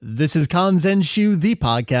This is Kanzenshuu, the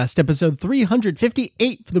podcast, episode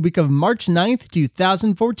 358 for the week of March 9th,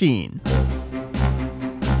 2014.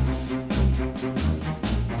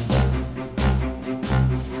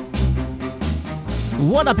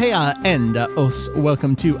 What up, hey, and os,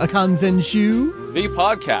 welcome to Kanzenshuu, the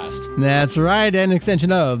podcast. That's right, an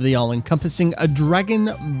extension of the all-encompassing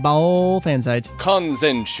Dragon Ball fan site.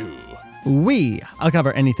 Kanzenshuu. I'll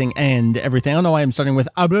cover anything and everything. I don't know why I'm starting with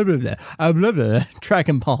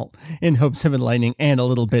Dragon Ball in hopes of enlightening and a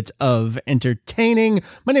little bit of entertaining.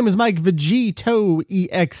 My name is Mike Vegito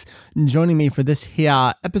EX, joining me for this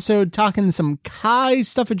here episode, talking some Kai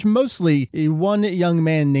stuffage, mostly one young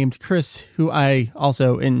man named Chris, who I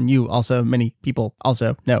also, and you also, many people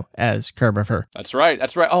also know as Kerbifer. That's right.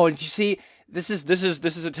 Oh, and you see, This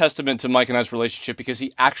is a testament to Mike and I's relationship because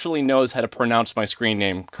he actually knows how to pronounce my screen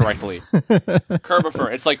name correctly.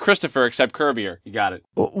 Kerbifer. It's like Christopher except Kerbier. You got it.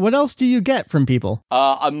 What else do you get from people?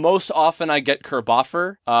 Most often I get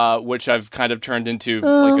Kerboffer, which I've kind of turned into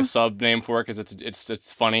like a sub name for because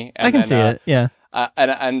it's funny. And I can see it. Yeah.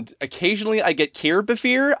 And occasionally I get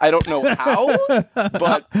Kirbafir. I don't know how,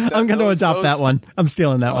 but I'm going to adopt that one. I'm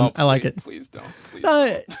stealing that one. I like it. Please don't. Please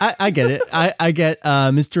I get it. I get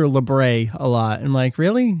Mr. Labray a lot. I'm like,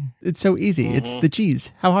 really? It's so easy. Mm-hmm. It's the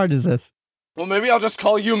cheese. How hard is this? Well, maybe I'll just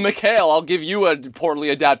call you Mikhail. I'll give you a poorly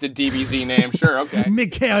adapted DBZ name. Sure, okay.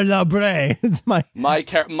 Mikhail Labray. It's my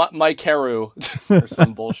Karu or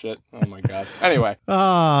some bullshit. Oh my god. Anyway.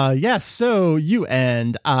 Yes. So you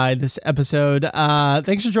and I this episode.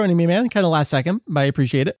 Thanks for joining me, man. Kind of last second, but I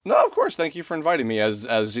appreciate it. No, of course. Thank you for inviting me.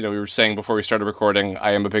 As you know, we were saying before we started recording,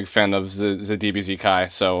 I am a big fan of the DBZ Kai.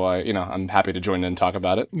 So I'm happy to join in and talk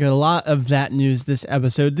about it. Got a lot of that news this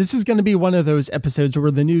episode. This is going to be one of those episodes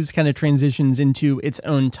where the news kind of transitions into its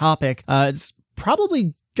own topic. It's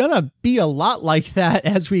probably gonna be a lot like that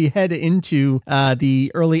as we head into the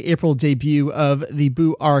early April debut of the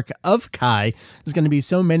Buu arc of Kai. There's going to be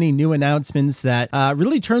so many new announcements that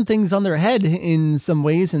really turn things on their head in some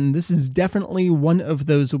ways, and this is definitely one of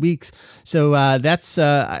those weeks. So that's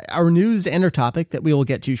our news and our topic that we will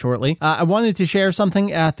get to shortly. I wanted to share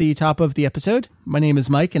something at the top of the episode. My name is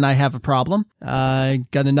Mike, and I have a problem. I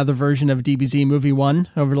got another version of DBZ Movie 1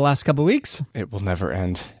 over the last couple of weeks. It will never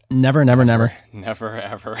end. Never. Never,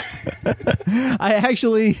 ever. I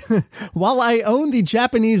actually, while I own the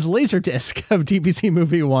Japanese Laserdisc of DBZ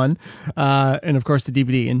Movie 1, and of course the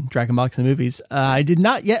DVD and Dragon Box the movies, I did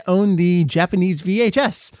not yet own the Japanese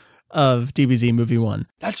VHS of DBZ Movie 1.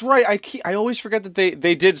 That's right. I always forget that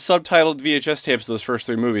they did subtitled VHS tapes of those first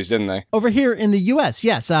three movies, didn't they? Over here in the US,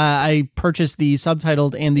 yes. I purchased the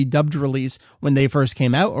subtitled and the dubbed release when they first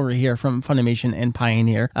came out over here from Funimation and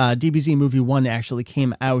Pioneer. DBZ Movie 1 actually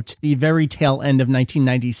came out the very tail end of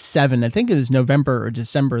 1997. I think it was November or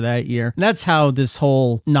December that year. And that's how this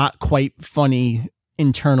whole not quite funny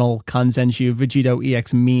internal Kanzenshuu Vegito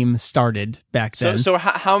EX meme started back then. So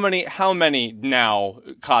how many now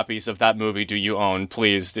copies of that movie do you own,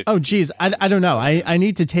 please? Oh, geez. I don't know. I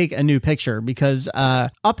need to take a new picture because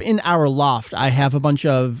up in our loft, I have a bunch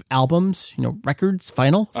of albums, records,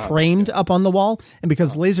 vinyl, framed up on the wall. And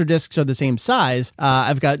because Laserdiscs are the same size,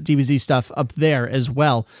 I've got DBZ stuff up there as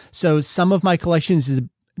well. So some of my collections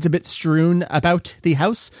it's a bit strewn about the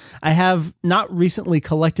house. I have not recently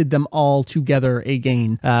collected them all together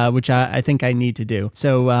again, which I think I need to do.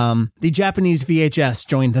 So the Japanese VHS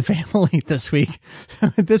joined the family this week.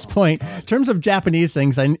 At this point, in terms of Japanese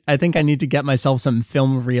things, I think I need to get myself some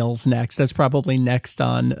film reels next. That's probably next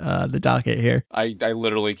on the docket here. I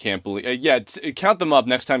literally can't believe... count them up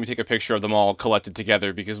next time you take a picture of them all collected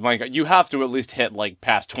together, because, my God, you have to at least hit,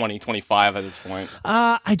 past 20, 25 at this point.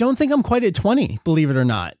 I don't think I'm quite at 20, believe it or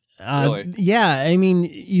not. Really? Yeah, I mean,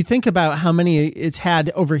 you think about how many it's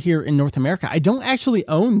had over here in North America. I don't actually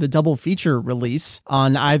own the double feature release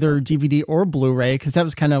on either DVD or Blu-ray because that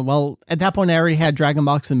was kind of, at that point I already had Dragon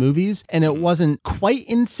Box the movies, and it wasn't quite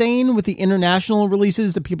insane with the international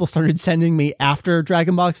releases that people started sending me after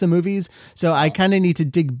Dragon Box the movies. So I kind of need to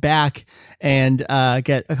dig back and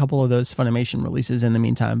get a couple of those Funimation releases in the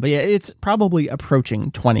meantime. But yeah, it's probably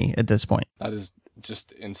approaching 20 at this point. That is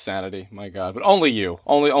just insanity, my God. But only you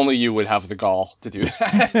would have the gall to do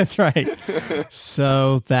that. That's right.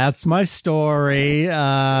 So that's my story.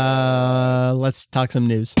 Let's talk some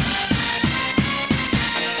news.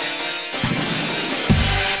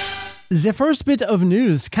 The first bit of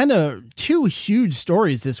news kind of two huge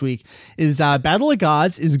stories this week is Battle of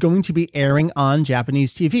Gods is going to be airing on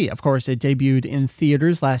Japanese TV. Of course, it debuted in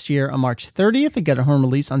theaters last year on March 30th. It got a home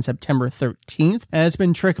release on September 13th. And it's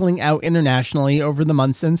been trickling out internationally over the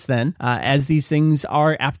months since then. As these things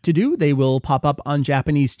are apt to do, they will pop up on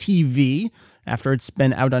Japanese TV after it's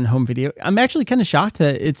been out on home video. I'm actually kind of shocked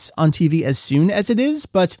that it's on TV as soon as it is,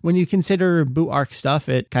 but when you consider Boot Arc stuff,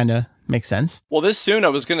 it kind of makes sense. Well, this soon, I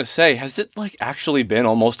was going to say, has it like actually been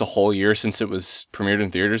almost a whole year since it was premiered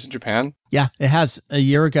in theaters in Japan? Yeah, it has. A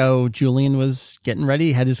year ago, Julian was getting ready.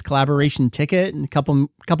 He had his collaboration ticket, and a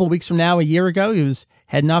couple weeks from now, a year ago, he was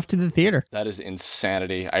heading off to the theater. That is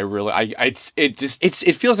insanity.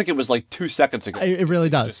 It feels like it was like 2 seconds ago. It really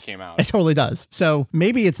does. It just came out. It totally does. So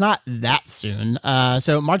maybe it's not that soon.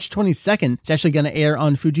 So March 22nd, it's actually going to air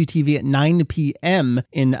on Fuji TV at 9 p.m.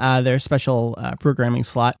 in their special programming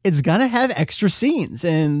slot. It's going to have extra scenes.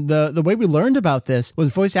 And the way we learned about this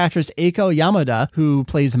was voice actress Eiko Yamada, who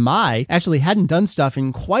plays Mai, actually hadn't done stuff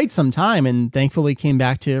in quite some time and thankfully came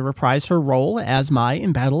back to reprise her role as Mai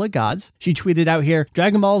in Battle of Gods. She tweeted out here,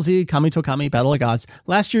 Dragon Ball Z Kami to Kami Battle of Gods.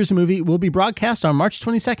 Last year's movie will be broadcast on March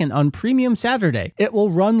 22nd on Premium Saturday. It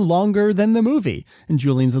will run longer than the movie. And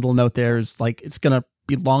Julian's little note there is like, it's going to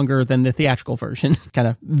be longer than the theatrical version. Kind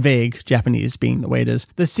of vague, Japanese being the way it is.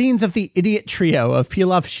 The scenes of the idiot trio of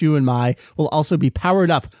Pilaf, Shu, and Mai will also be powered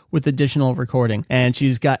up with additional recording. And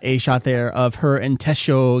she's got a shot there of her and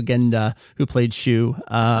Tesho Genda, who played Shu.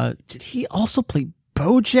 Did he also play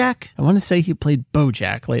Bojack? I want to say he played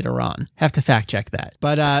Bojack later on. Have to fact check that.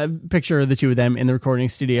 But picture the two of them in the recording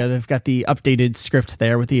studio. They've got the updated script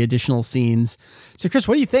there with the additional scenes. So Chris,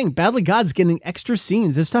 what do you think? Battle of Gods getting extra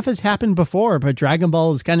scenes. This stuff has happened before, but Dragon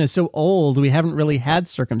Ball is kind of so old. We haven't really had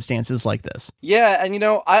circumstances like this. Yeah, and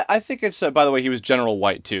I think it's, by the way, he was General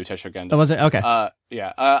White too, Tesho Genda. Oh, was it? Okay.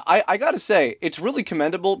 I gotta say, it's really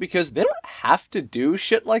commendable because they don't have to do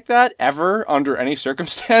shit like that ever under any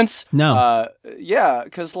circumstance. No. Yeah,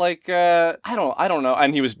 because I don't know.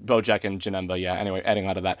 And he was Bojack and Janemba. Yeah. Anyway, adding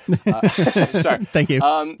on to that. Sorry. Thank you.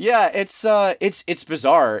 Yeah, it's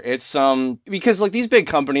bizarre. It's because like these big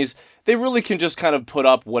companies, they really can just kind of put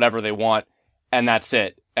up whatever they want, and that's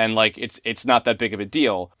it. And like, it's not that big of a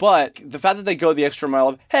deal. But the fact that they go the extra mile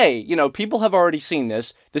of, hey, people have already seen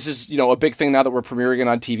this. This is, a big thing now that we're premiering it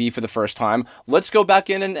on TV for the first time. Let's go back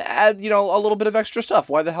in and add, a little bit of extra stuff.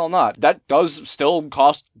 Why the hell not? That does still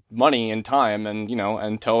cost money and time. And,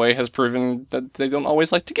 and Toei has proven that they don't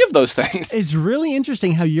always like to give those things. It's really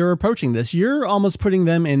interesting how you're approaching this. You're almost putting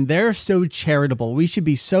them in, they're so charitable. We should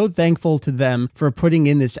be so thankful to them for putting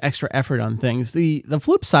in this extra effort on things. The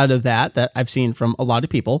flip side of that I've seen from a lot of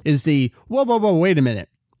people is the, whoa, wait a minute.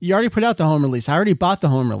 You already put out the home release. I already bought the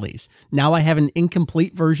home release. Now I have an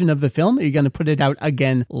incomplete version of the film. Are you going to put it out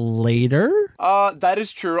again later? That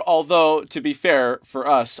is true. Although, to be fair, for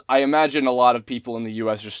us, I imagine a lot of people in the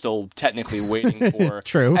U.S. are still technically waiting for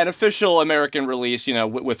True. An official American release,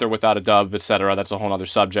 with or without a dub, etc. That's a whole other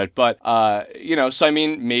subject. But, so I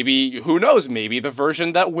mean, maybe, who knows? Maybe the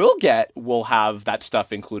version that we'll get will have that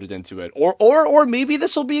stuff included into it. Or maybe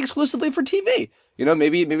this will be exclusively for TV.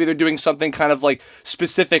 Maybe they're doing something kind of like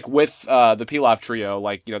specific with the Pilaf trio,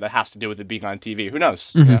 like that has to do with it being on TV. Who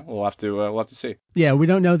knows? Mm-hmm. Yeah, we'll have to see. Yeah, we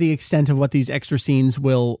don't know the extent of what these extra scenes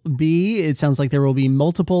will be. It sounds like there will be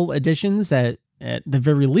multiple additions that, at the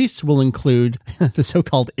very least, will include the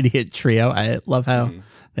so-called idiot trio. I love how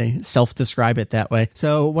they self-describe it that way.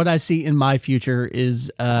 So what I see in my future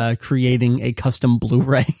is creating a custom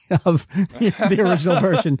Blu-ray of the original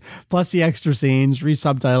version, plus the extra scenes,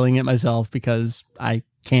 re-subtitling it myself because I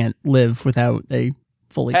can't live without a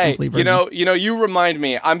fully complete version. You remind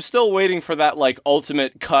me. I'm still waiting for that like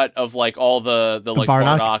ultimate cut of like all the like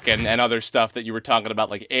Bardock and other stuff that you were talking about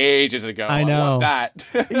like ages ago. I know. I want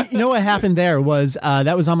that. What happened there was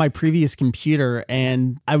that was on my previous computer,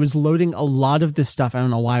 and I was loading a lot of this stuff. I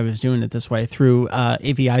don't know why I was doing it this way through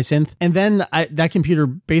AVI Synth, and then that computer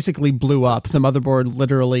basically blew up. The motherboard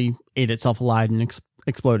literally ate itself alive and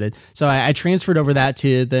exploded. So I transferred over that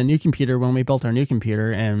to the new computer when we built our new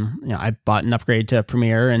computer, and I bought an upgrade to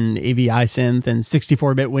Premiere and AVI Synth and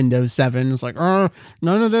 64-bit Windows 7. It's like,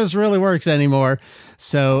 none of this really works anymore.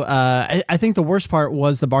 So I think the worst part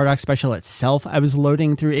was the Bardock special itself. I was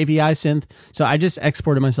loading through AVI Synth, so I just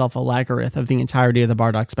exported myself a Lagarith of the entirety of the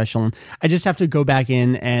Bardock special, and I just have to go back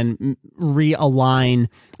in and realign,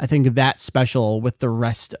 I think, that special with the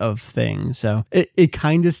rest of things. So it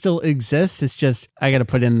kind of still exists. It's just I got to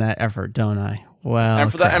put in that effort, don't I? Well,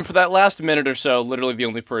 and for that last minute or so, literally the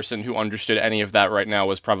only person who understood any of that right now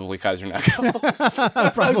was probably Kaiser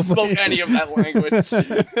Nako. Probably spoke any of that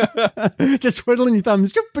language. Just twiddling your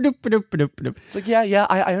thumbs. It's like, yeah,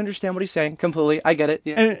 I understand what he's saying completely. I get it.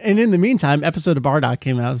 Yeah. And in the meantime, episode of Bardock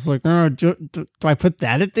came out. It's like, oh, do I put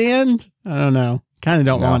that at the end? I don't know. Kind of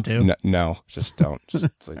don't want to. No, just don't. Just,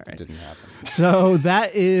 like, It didn't happen. So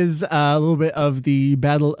that is a little bit of the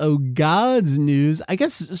Battle of Gods news. I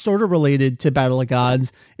guess sort of related to Battle of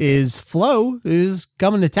Gods is Flow is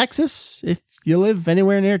coming to Texas. If you live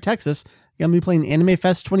anywhere near Texas, you're going to be playing Anime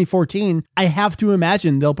Fest 2014. I have to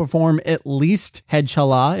imagine they'll perform at least Head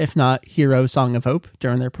Shala, if not Hero Song of Hope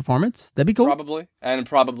during their performance. That'd be cool. Probably. And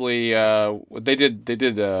probably they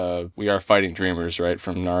did We Are Fighting Dreamers, right,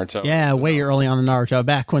 from Naruto. Yeah, way early on in Naruto,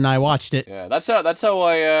 back when I watched it. Yeah, that's how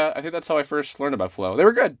I think that's how I first learned about Flow. They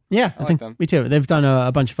were good. Yeah, I think them. Me too. They've done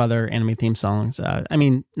a bunch of other anime theme songs. I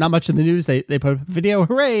mean, not much in the news. They put up a video.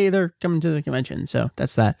 Hooray, they're coming to the convention. So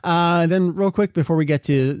that's that. Then real quick before we get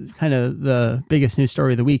to kind of the biggest news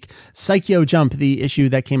story of the week, Saikyo Jump, the issue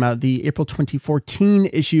that came out, the April 2014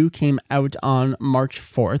 issue came out on March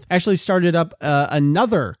 4th. Actually started up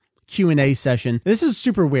another Q&A session. This is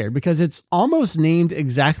super weird because it's almost named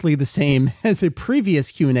exactly the same as a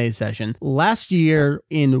previous Q&A session. Last year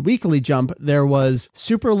in Weekly Jump, there was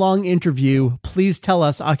super long interview, please tell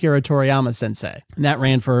us Akira Toriyama sensei. And that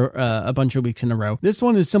ran for a bunch of weeks in a row. This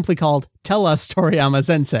one is simply called Tell Us Toriyama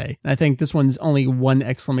Sensei. And I think this one's only 1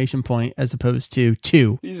 exclamation point as opposed to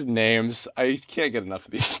 2. These names, I can't get enough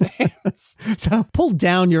of these names. So pull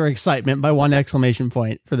down your excitement by 1 exclamation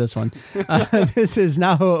point for this one. This is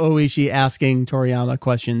Naho Oishi asking Toriyama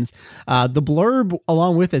questions. The blurb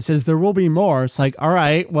along with it says there will be more. It's like, all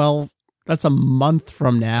right, well, that's a month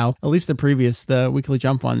from now. At least the Weekly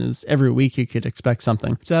Jump one is every week you could expect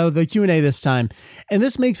something. So the Q&A this time. And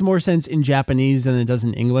this makes more sense in Japanese than it does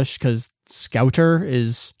in English because scouter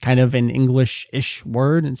is kind of an English-ish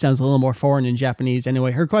word. It sounds a little more foreign in Japanese.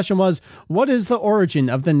 Anyway, her question was, what is the origin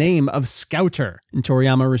of the name of scouter? And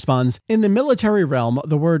Toriyama responds, in the military realm,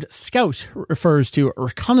 the word scout refers to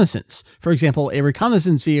reconnaissance. For example, a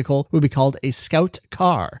reconnaissance vehicle would be called a scout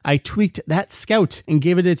car. I tweaked that scout and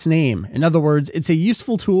gave it its name. In other words, it's a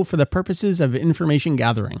useful tool for the purposes of information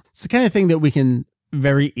gathering. It's the kind of thing that we can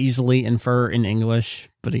very easily infer in English,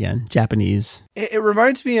 but again, Japanese. It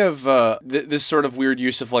reminds me of this sort of weird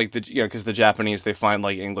use of like because the Japanese, they find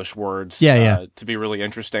like English words to be really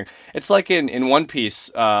interesting. It's like in One Piece,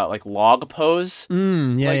 like log pose.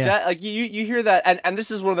 That, like you hear that, and this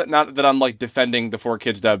is one of the, not that I'm like defending the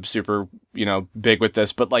 4Kids dub super big with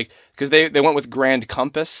this, but like because they went with Grand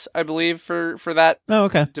Compass, I believe, for that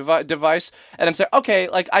device, and I'm saying okay,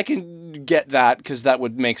 like I can get that because that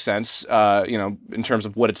would make sense, in terms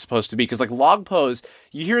of what it's supposed to be, because like log pose.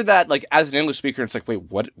 You hear that like as an English speaker, it's like, wait,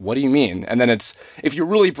 what do you mean? And then it's, if you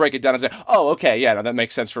really break it down and say, oh, okay, yeah, no, that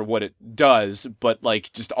makes sense for what it does, but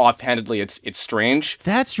like just offhandedly, it's strange.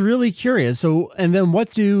 That's really curious. So, and then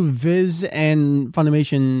what do Viz and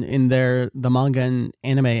Funimation in the manga and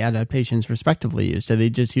anime adaptations respectively use? Do they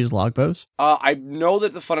just use log pose? I know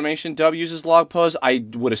that the Funimation dub uses log pose. I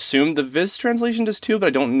would assume the Viz translation does too, but I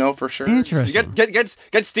don't know for sure. Interesting.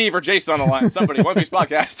 Get Steve or Jason on the line. Somebody, One Piece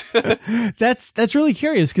podcast. That's really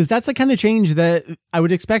curious because that's the kind of change that I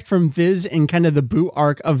would expect from Viz in kind of the boot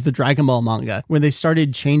arc of the Dragon Ball manga, where they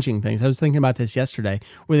started changing things. I was thinking about this yesterday,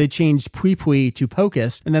 where they changed Pui Pui to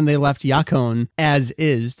Pocus, and then they left Yakon as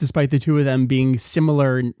is, despite the two of them being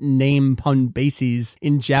similar name pun bases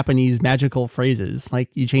in Japanese magical phrases. Like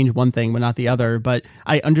you change one thing, but not the other. But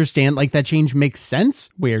I understand, like that change makes sense.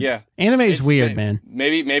 Weird. Yeah. Anime is weird, man.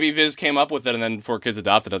 Maybe Viz came up with it, and then 4Kids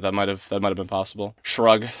adopted it. That might have been possible.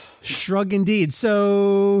 Shrug indeed.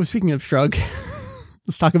 So speaking of shrug,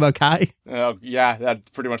 let's talk about Kai. Yeah,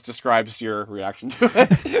 that pretty much describes your reaction to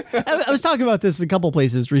it. I was talking about this in a couple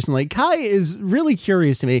places recently. Kai is really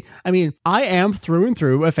curious to me. I mean, I am through and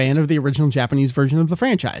through a fan of the original Japanese version of the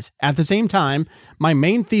franchise. At the same time, my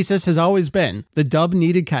main thesis has always been the dub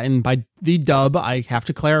needed Kai, and by the dub, I have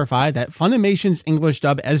to clarify that Funimation's English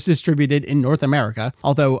dub as distributed in North America,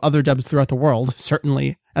 although other dubs throughout the world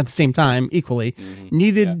certainly at the same time equally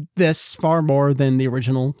needed this far more than the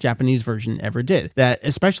original Japanese version ever did. That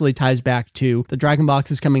especially ties back to the Dragon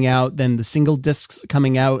boxes coming out, then the single discs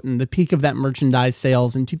coming out, and the peak of that merchandise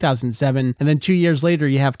sales in 2007. And then 2 years later,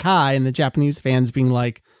 you have Kai and the Japanese fans being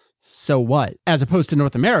like, so what? As opposed to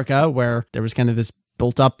North America, where there was kind of this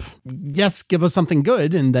built up, yes, give us something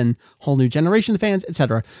good, and then whole new generation of fans,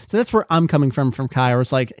 etc. So that's where I'm coming from Kai, where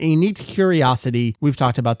it's like a neat curiosity. We've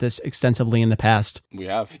talked about this extensively in the past. We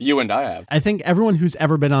have. You and I have. I think everyone who's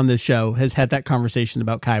ever been on this show has had that conversation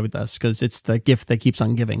about Kai with us, because it's the gift that keeps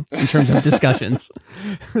on giving in terms of discussions.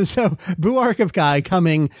 So Boo Arc of Kai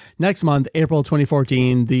coming next month, April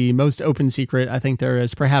 2014, the most open secret I think there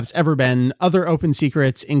has perhaps ever been. Other open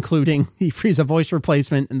secrets, including the Frieza voice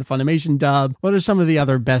replacement and the Funimation dub. What are some of the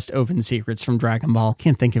other best open secrets from Dragon Ball?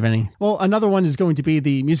 Can't think of any. Well, another one is going to be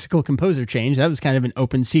the musical composer change. That was kind of an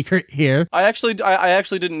open secret here. I actually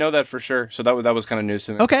didn't know that for sure, so that was kind of news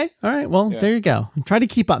to me. Okay, all right, well, there you go. Try to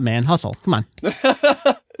keep up, man. Hustle, come on.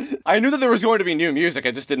 I knew that there was going to be new music,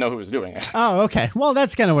 I just didn't know who was doing it. Oh, okay. Well,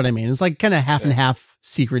 that's kind of what I mean. It's like kind of half and half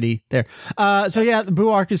secret-y there. So yeah, the Boo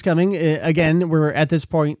Arc is coming. Again, we're at this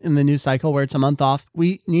point in the news cycle where it's a month off.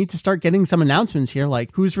 We need to start getting some announcements here, like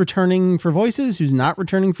who's returning for voices, who's not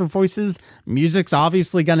returning for voices. Music's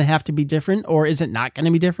obviously going to have to be different, or is it not going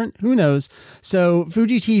to be different? Who knows? So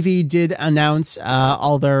Fuji TV did announce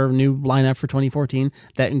all their new lineup for 2014.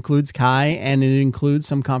 That includes Kai, and it includes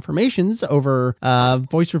some confirmations over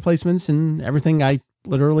voice replacements and everything I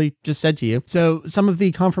literally just said to you. So some of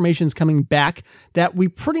the confirmations coming back that we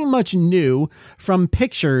pretty much knew from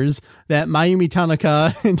pictures that Mayumi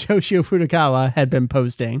Tanaka and Toshio Furukawa had been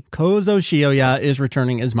posting. Kozo Shioya is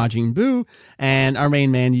returning as Majin Buu, and our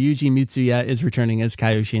main man Yuji Mitsuya is returning as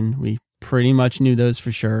Kaioshin. We pretty much knew those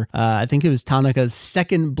for sure. I think it was Tanaka's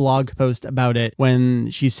second blog post about it when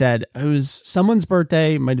she said it was someone's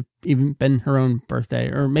birthday, might have even been her own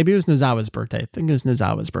birthday, or maybe it was Nozawa's birthday. I think it was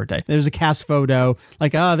Nozawa's birthday. There's a cast photo,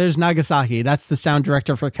 like, there's Nagasaki. That's the sound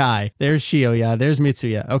director for Kai. There's Shioya. There's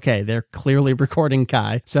Mitsuya. Okay, they're clearly recording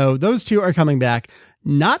Kai. So those two are coming back.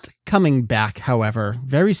 Not coming back, however,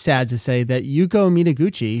 very sad to say that Yuko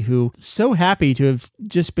Minaguchi, who so happy to have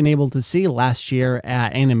just been able to see last year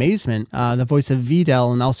at Animazement, the voice of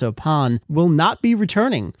Videl and also Pan, will not be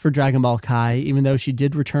returning for Dragon Ball Kai, even though she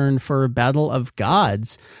did return for Battle of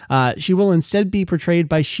Gods. She will instead be portrayed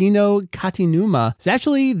by Shino Katinuma. It's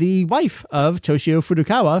actually the wife of Toshio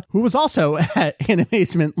Furukawa, who was also at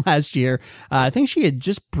Animazement last year. I think she had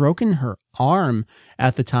just broken her arm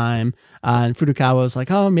at the time, and Furukawa was like,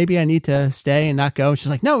 oh, maybe I need to stay and not go. She's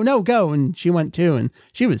like, no, go. And she went too, and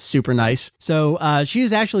she was super nice. So she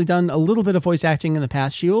has actually done a little bit of voice acting in the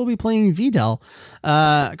past. She will be playing Videl.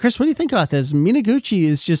 Chris, what do you think about this? Minaguchi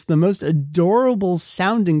is just the most adorable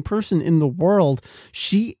sounding person in the world.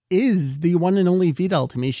 She is the one and only Videl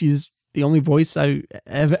to me. She's the only voice I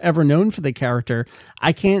have ever known for the character.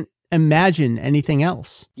 I can't imagine anything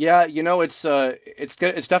else. Yeah, it's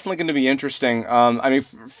definitely going to be interesting. I mean,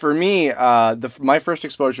 for me, my first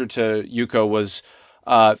exposure to Yuko was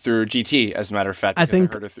through GT, as a matter of fact. I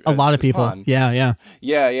think a lot of people. Pond. Yeah.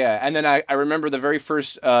 And then I remember the very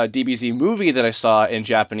first DBZ movie that I saw in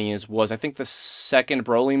Japanese was, I think, the second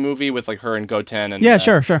Broly movie with like her and Goten and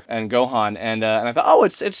sure, and Gohan, and I thought, oh,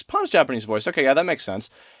 it's Pan's Japanese voice. Okay, yeah, that makes sense.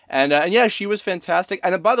 And yeah, she was fantastic.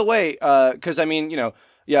 And by the way, because I mean,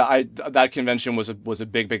 that convention was a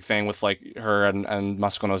big thing with like her and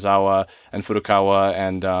Masuko Nozawa and Furukawa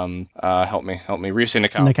and help me Ryusei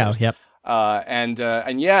Nakao. Nakao, yep.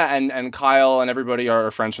 And Kyle and everybody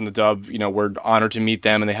are friends from the dub. We're honored to meet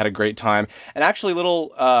them, and they had a great time. And actually,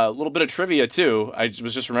 little bit of trivia too. I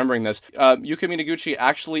was just remembering this. Yuka Minaguchi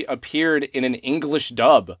actually appeared in an English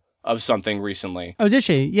dub of something recently. Oh, did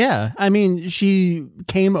she? Yeah. I mean, she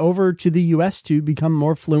came over to the US to become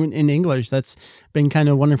more fluent in English. That's been kind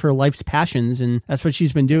of one of her life's passions, and that's what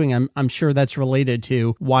she's been doing. I'm sure that's related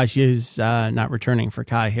to why she's not returning for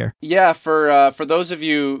Kai here. Yeah, for those of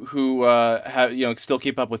you who have still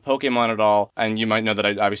keep up with Pokemon at all, and you might know that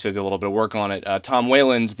I obviously did a little bit of work on it. Tom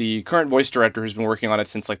Wayland, the current voice director who's been working on it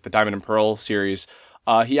since like the Diamond and Pearl series,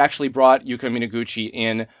 he actually brought Yuka Minaguchi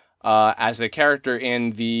in as a character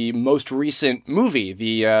in the most recent movie,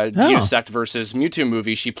 the Genosect versus Mewtwo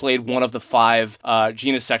movie. She played one of the 5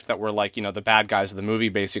 Genosect that were like, the bad guys of the movie,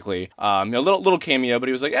 basically. Little cameo, but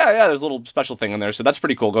he was like, yeah, there's a little special thing in there. So that's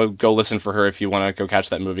pretty cool. Go listen for her if you want to go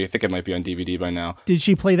catch that movie. I think it might be on DVD by now. Did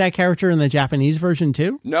she play that character in the Japanese version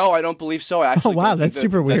too? No, I don't believe so. Actually, wow, that's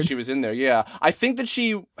super weird. That she was in there, yeah. I think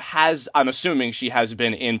that I'm assuming she has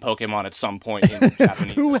been in Pokemon at some point in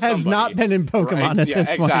Japanese. Who has not been in Pokemon at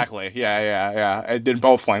this point? exactly. Yeah. In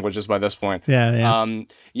both languages by this point. But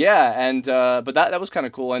that was kind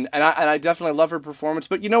of cool, and I definitely love her performance.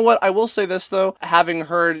 But you know what? I will say this though, having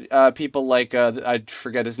heard people like I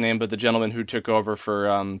forget his name, but the gentleman who took over for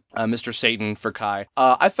Mr. Satan for Kai,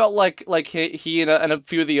 I felt like he and a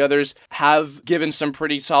few of the others have given some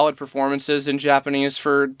pretty solid performances in Japanese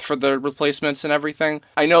for the replacements and everything.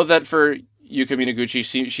 I know that for Yuka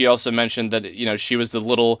Minaguchi, she also mentioned that, she was the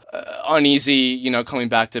little uneasy, coming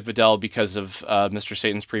back to Videl because of Mr.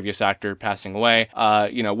 Satan's previous actor passing away,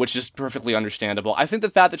 which is perfectly understandable. I think the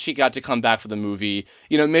fact that she got to come back for the movie,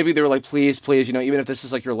 maybe they were like, please, even if this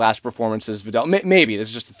is like your last performance as Videl, maybe, this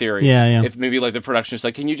is just a theory. Yeah. If maybe like the production is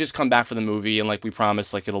like, can you just come back for the movie? And like, we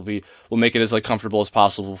promise, like, we'll make it as like comfortable as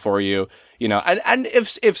possible for you. And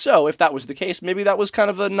if that was the case, maybe that was kind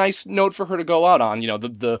of a nice note for her to go out on,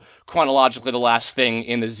 the chronologically the last thing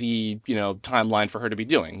in the Z, timeline for her to be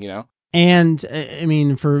doing, And I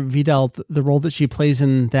mean, for Videl, the role that she plays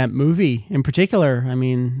in that movie in particular, I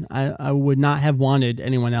mean, I would not have wanted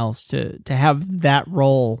anyone else to have that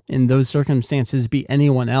role in those circumstances be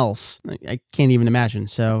anyone else. I can't even imagine.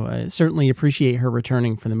 So I certainly appreciate her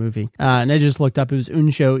returning for the movie. And I just looked up, it was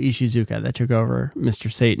Unsho Ishizuka that took over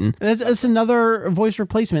Mr. Satan. That's another voice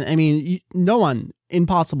replacement. I mean, no one.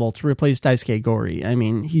 Impossible to replace Daisuke Gori. I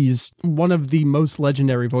mean, he's one of the most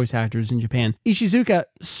legendary voice actors in Japan. Ishizuka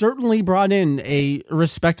certainly brought in a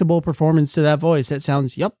respectable performance to that voice. That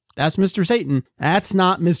sounds, yep, that's Mr. Satan. That's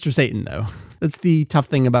not Mr. Satan, though. That's the tough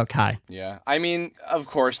thing about Kai. Yeah. I mean, of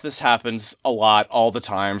course, this happens a lot all the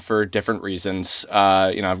time for different reasons.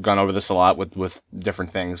 I've gone over this a lot with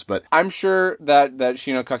different things, but I'm sure that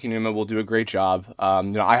Shino Kakinuma will do a great job.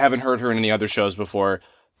 I haven't heard her in any other shows before,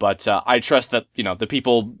 but I trust that, the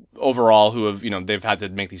people overall who have, they've had to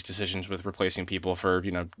make these decisions with replacing people for,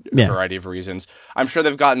 a variety of reasons. I'm sure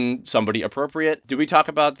they've gotten somebody appropriate. Did we talk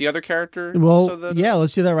about the other character? Well,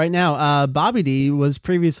 let's do that right now. Babidi was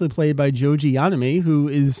previously played by Joji Yanami, who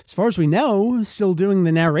is, as far as we know, still doing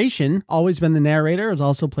the narration. Always been the narrator. Has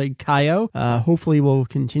also played Kaio. Hopefully will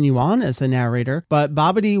continue on as the narrator. But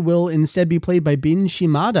Babidi will instead be played by Bin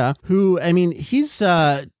Shimada, who, I mean, he's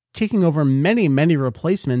taking over many, many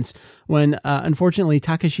replacements when, unfortunately,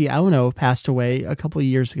 Takashi Aono passed away a couple of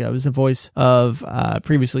years ago. He was the voice of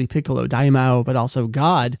previously Piccolo Daimao, but also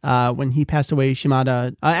God. When he passed away,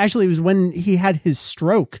 Shimada, actually, it was when he had his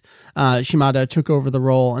stroke, Shimada took over the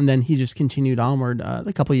role, and then he just continued onward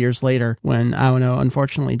a couple of years later when Aono,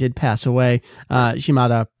 unfortunately, did pass away.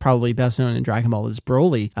 Shimada, probably best known in Dragon Ball as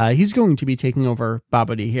Broly, he's going to be taking over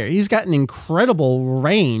Babidi here. He's got an incredible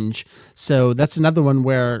range, so that's another one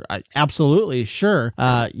where absolutely, sure.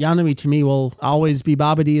 Yanami to me will always be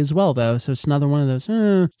Babidi as well, though. So it's another one of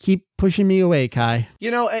those, keep pushing me away, Kai.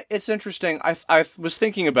 It's interesting. I was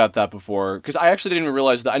thinking about that before, because I actually didn't even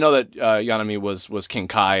realize that. I know that Yanami was King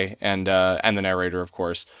Kai and the narrator, of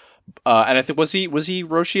course. And I think, was he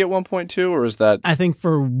Roshi at one point too, or was that? I think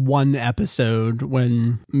for one episode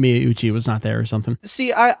when Miyauchi was not there or something.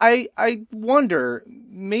 See, I wonder,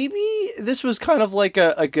 maybe this was kind of like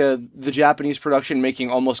the Japanese production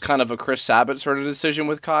making almost kind of a Chris Sabat sort of decision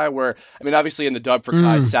with Kai, where, I mean, obviously in the dub for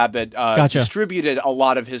Kai, Sabat distributed a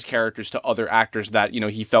lot of his characters to other actors that,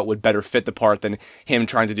 he felt would better fit the part than him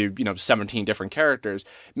trying to do, 17 different characters.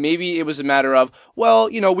 Maybe it was a matter of, well,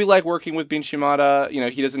 we like working with Bin Shimada,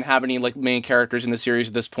 he doesn't have any like main characters in the series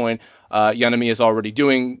at this point. Yanami is already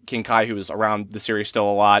doing King Kai, who is around the series still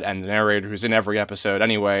a lot, and the narrator who's in every episode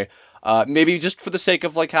anyway. Maybe just for the sake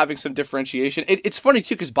of like having some differentiation. It's funny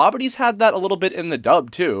too, because Babidi's had that a little bit in the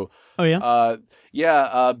dub too. Oh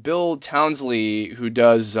yeah? Bill Townsley, who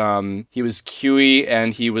does, he was Q.E.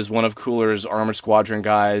 and he was one of Cooler's Armored Squadron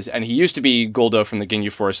guys, and he used to be Goldo from the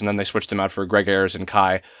Ginyu Force, and then they switched him out for Greg Ayers and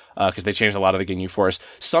Kai, because they changed a lot of the Ginyu Force.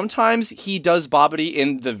 Sometimes he does Babidi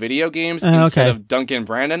in the video games instead of Duncan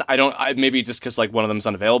Brandon. Maybe just because like one of them's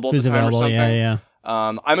unavailable at the time or something. Yeah.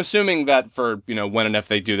 I'm assuming that for, when and if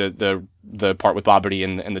they do the part with Babidi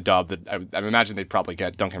in the dub, that I imagine they'd probably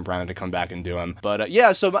get Duncan Brandon to come back and do him. But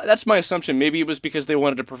so that's my assumption. Maybe it was because they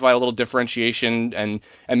wanted to provide a little differentiation and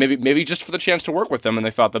maybe just for the chance to work with them, and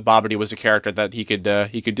they thought that Babidi was a character that he could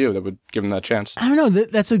do that would give him that chance. I don't know.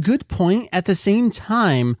 That's a good point. At the same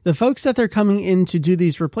time, the folks that they're coming in to do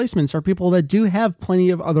these replacements are people that do have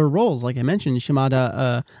plenty of other roles. Like I mentioned,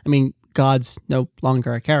 Shimada, God's no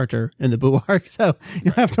longer a character in the Buu arc, so you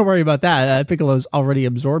don't have to worry about that. Piccolo's already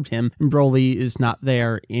absorbed him, and Broly is not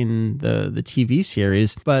there in the TV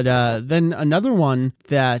series. But then another one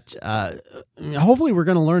that hopefully we're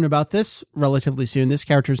going to learn about this relatively soon. This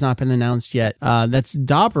character's not been announced yet. That's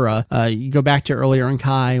Dabura. You go back to earlier in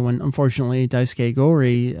Kai when, unfortunately, Daisuke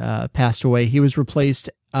Gori passed away. He was replaced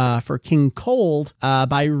for King Cold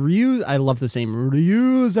by Ryu. I love the name,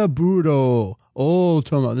 Ryuzaburo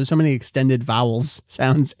Otomo. There's so many extended vowels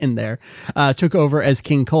sounds in there. Took over as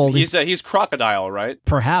King Cold. He's Crocodile, right?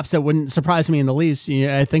 Perhaps. It wouldn't surprise me in the least.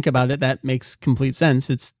 I think about it, that makes complete sense.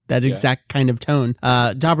 It's that exact kind of tone.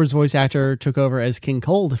 Dabra's voice actor took over as King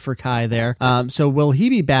Cold for Kai there. So will he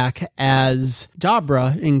be back as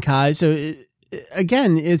Dabra in Kai? So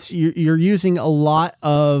again, you're using a lot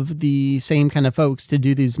of the same kind of folks to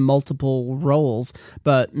do these multiple roles,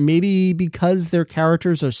 but maybe because their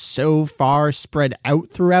characters are so far spread out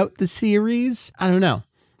throughout the series, I don't know.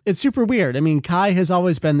 It's super weird. I mean, Kai has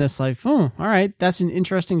always been this like, all right, that's an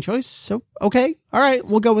interesting choice. So, okay, all right,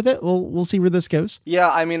 we'll go with it. We'll see where this goes. Yeah,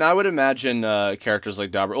 I mean, I would imagine characters like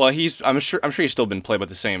Dabra. Well, I'm sure he's still been played by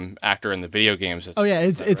the same actor in the video games. Oh yeah,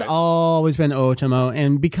 it's always been Otomo,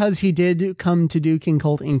 and because he did come to do King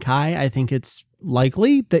Cold in Kai, I think it's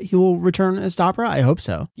likely that he will return as Dabra. I hope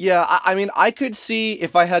so. Yeah, I mean, I could see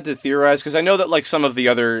if I had to theorize, because I know that like some of the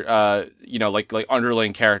other, like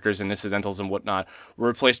underling characters and incidentals and whatnot were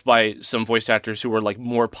replaced by some voice actors who were like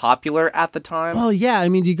more popular at the time. Well, yeah, I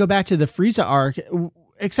mean, you go back to the Frieza arc.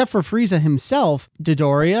 Except for Frieza himself,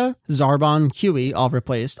 Dodoria, Zarbon, Huey, all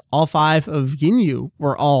replaced. All 5 of Ginyu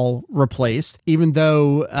were all replaced, even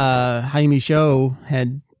though Hayami Sho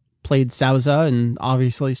had played Sauza and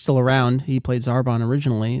obviously still around. He played Zarbon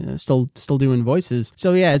originally, still doing voices.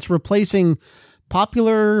 So yeah, it's replacing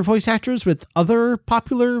popular voice actors with other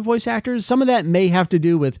popular voice actors. Some of that may have to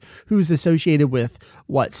do with who's associated with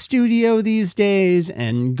what studio these days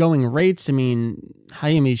and going rates. I mean,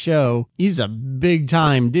 Hayami Sho, he's a big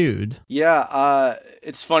time dude. Yeah,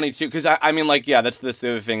 it's funny too, because I mean, like, yeah, that's the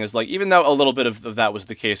other thing is like, even though a little bit of that was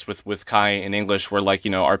the case with Kai in English, where like,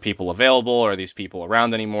 are people available? Are these people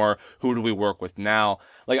around anymore? Who do we work with now?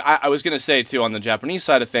 Like, I was gonna say too, on the Japanese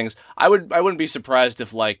side of things, I wouldn't be surprised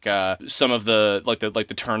if like some of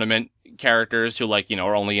the tournament characters who like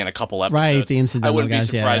are only in a couple episodes, right? The incidental I wouldn't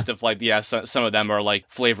guys, be surprised if like some of them are like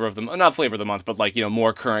not flavor of the month, but like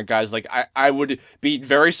more current guys. Like I would be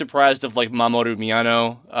very surprised if like Mamoru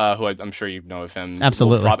Miyano, who I'm sure you know of him,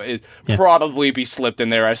 absolutely, probably be slipped in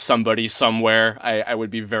there as somebody somewhere. I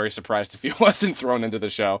would be very surprised if he wasn't thrown into the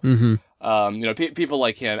show. Mm-hmm. People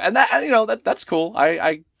like him, and that's cool.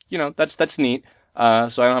 That's neat. So I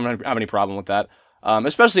don't have any problem with that.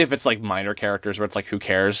 Especially if it's like minor characters where it's like, who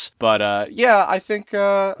cares? But yeah, I think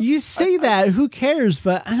you say that, who cares?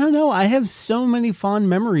 But I don't know. I have so many fond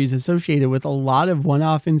memories associated with a lot of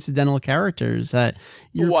one-off incidental characters that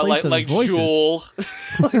you replace those voices. Jewel,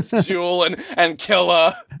 like Jewel and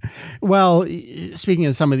Killa. Well, speaking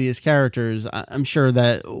of some of these characters, I'm sure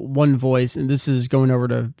that one voice, and this is going over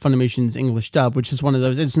to Funimation's English dub, which is one of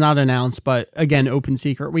those. It's not announced, but again, open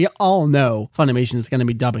secret. We all know Funimation is going to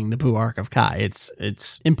be dubbing the Buu arc of Kai.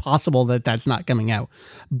 It's impossible that that's not coming out.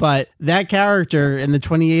 But that character in the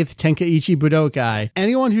 28th Tenkaichi Budokai,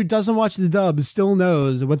 anyone who doesn't watch the dub still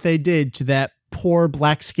knows what they did to that poor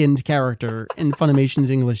black-skinned character in Funimation's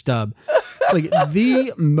English dub. It's like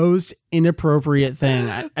the most inappropriate thing.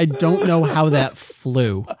 I don't know how that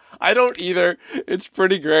flew. I don't either. It's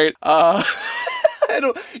pretty great. I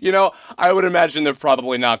would imagine they're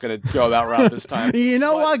probably not going to go that route this time.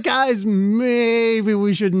 What, guys? Maybe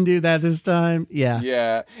we shouldn't do that this time. Yeah.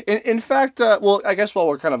 Yeah. In fact, well, I guess while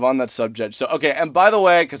we're kind of on that subject. So, okay. And by the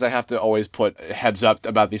way, because I have to always put heads up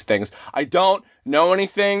about these things, I don't know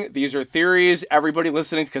anything. These are theories. Everybody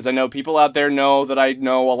listening, because I know people out there know that I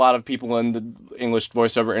know a lot of people in the English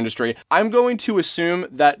voiceover industry. I'm going to assume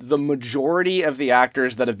that the majority of the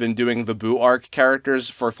actors that have been doing the Buu arc characters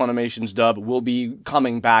for Funimation's dub will be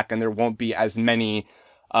coming back, and there won't be as many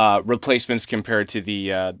replacements compared to the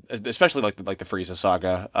especially like the Frieza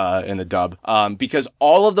saga in the dub, because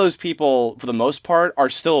all of those people for the most part are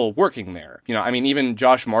still working there. I mean, even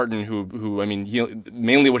Josh Martin, who I mean,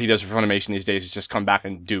 mainly what he does for Funimation these days is just come back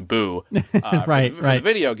and do Buu right, for the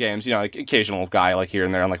video games. Like occasional guy like here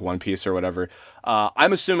and there on like One Piece or whatever.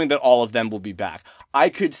 I'm assuming that all of them will be back. I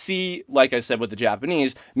could see, like I said, with the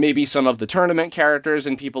Japanese, maybe some of the tournament characters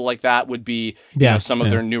and people like that would be some of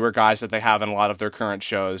their newer guys that they have in a lot of their current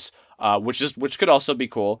shows, which could also be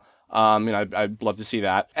cool. I'd love to see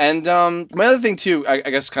that. And my other thing too, I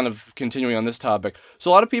guess kind of continuing on this topic, so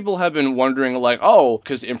a lot of people have been wondering like,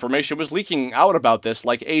 because information was leaking out about this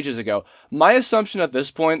like ages ago. My assumption at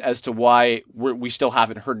this point as to why we still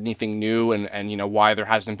haven't heard anything new and why there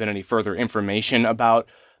hasn't been any further information about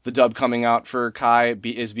the dub coming out for Kai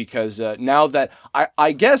is because now that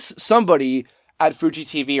I guess somebody at Fuji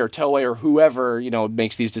TV or Toei or whoever,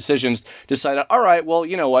 makes these decisions, decided, all right, well,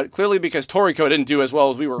 you know what? Clearly because Toriko didn't do as well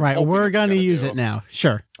as we were right, hoping we're going to use it now.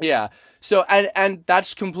 Sure. Yeah. So, and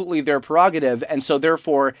that's completely their prerogative. And so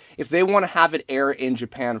therefore, if they want to have it air in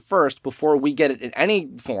Japan first before we get it in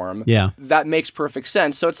any form, that makes perfect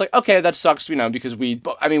sense. So it's like, okay, that sucks, because we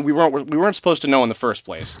weren't supposed to know in the first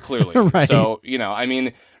place, clearly. Right. So,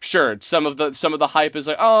 sure, some of the hype is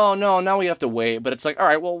like, oh no, now we have to wait. But it's like, all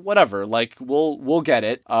right, well, whatever. Like, we'll get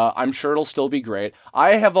it. I'm sure it'll still be great.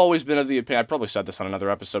 I have always been of the opinion, I probably said this on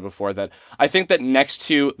another episode before, that I think that next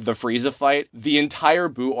to the Frieza fight, the entire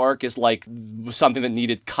Buu arc is like something that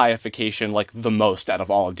needed Kaiification like the most out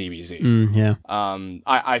of all of DBZ. Yeah.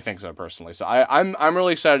 I think so personally. So I'm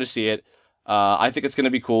really excited to see it. I think it's going to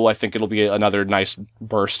be cool. I think it'll be another nice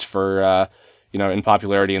burst for in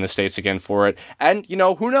popularity in the States again for it. And,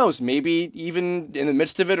 who knows, maybe even in the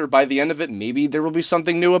midst of it or by the end of it, maybe there will be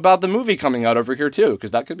something new about the movie coming out over here too,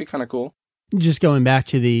 because that could be kind of cool. Just going back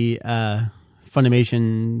to the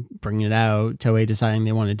Funimation bringing it out, Toei deciding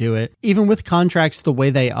they want to do it. Even with contracts the way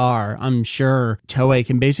they are, I'm sure Toei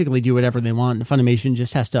can basically do whatever they want. Funimation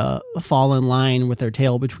just has to fall in line with their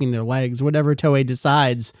tail between their legs. Whatever Toei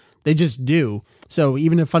decides, they just do. So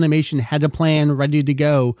even if Funimation had a plan ready to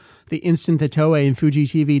go, the instant that Toei and Fuji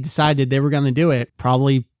TV decided they were going to do it,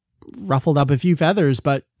 probably ruffled up a few feathers,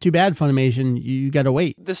 but too bad, Funimation, you gotta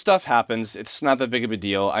wait. This stuff happens. It's not that big of a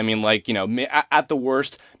deal. I mean, like, at the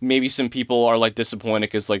worst, maybe some people are like disappointed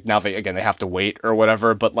because like now they have to wait or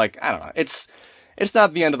whatever, but like, I don't know. It's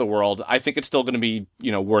not the end of the world. I think it's still going to be,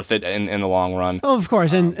 worth it in the long run. Oh, of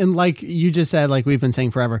course. And like you just said, like we've been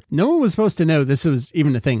saying forever, no one was supposed to know this was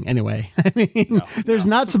even a thing anyway. I mean, there's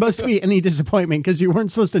not supposed to be any disappointment because you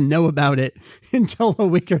weren't supposed to know about it until a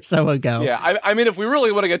week or so ago. Yeah, I mean, if we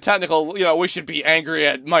really want to get technical, we should be angry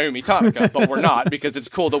at Mayumi Tanaka, but we're not because it's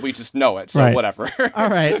cool that we just know it. So whatever. All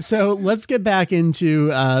right. So let's get back into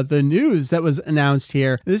the news that was announced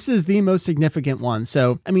here. This is the most significant one.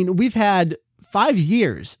 So, I mean, we've had 5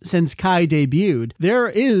 years since Kai debuted. There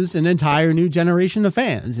is an entire new generation of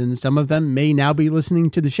fans, and some of them may now be listening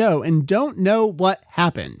to the show and don't know what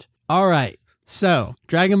happened. All right, so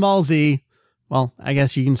Dragon Ball Z, well, I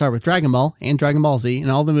guess you can start with Dragon Ball and Dragon Ball Z and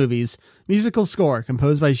all the movies. Musical score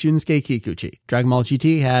composed by Shunsuke Kikuchi. Dragon Ball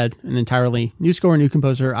GT had an entirely new score, new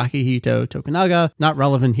composer, Akihito Tokunaga, not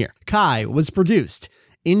relevant here. Kai was produced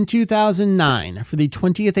in 2009 for the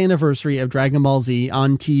 20th anniversary of Dragon Ball Z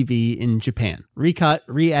on TV in Japan. Recut,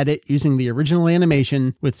 re-edit using the original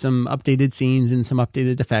animation with some updated scenes and some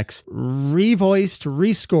updated effects. Revoiced,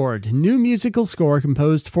 rescored, new musical score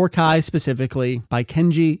composed for Kai specifically by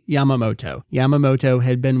Kenji Yamamoto. Yamamoto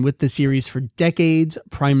had been with the series for decades,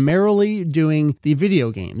 primarily doing the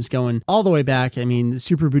video games, going all the way back. I mean, the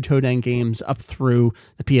Super Butoden games up through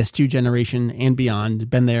the PS2 generation and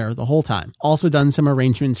beyond, been there the whole time. Also done some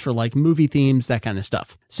arrangements for like movie themes, that kind of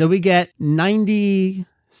stuff. So we get 95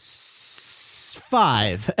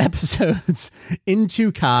 episodes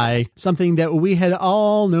into Kai, something that we had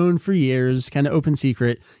all known for years, kind of open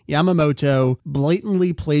secret. Yamamoto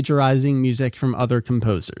blatantly plagiarizing music from other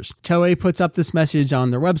composers. Toei puts up this message on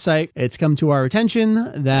their website. It's come to our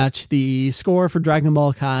attention that the score for Dragon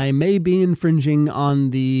Ball Kai may be infringing on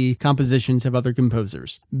the compositions of other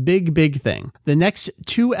composers. Big thing. The next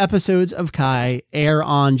 2 episodes of Kai air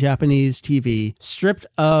on Japanese TV, stripped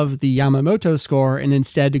of the Yamamoto score, and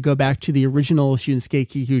instead to go back to the original Shunsuke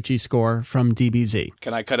Kikuchi score from DBZ.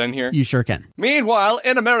 Can I cut in here? You sure can. Meanwhile,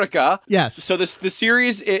 in America, yes. So the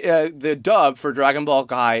series, the dub for Dragon Ball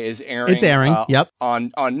Kai is airing. It's airing. Yep.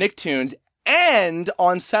 On Nicktoons and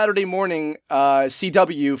on Saturday morning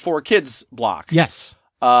CW for Kids block. Yes.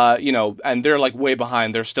 And they're like way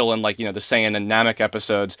behind. They're still in like, the Saiyan and Namek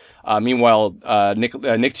episodes. Meanwhile,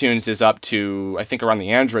 Nicktoons is up to, I think, around the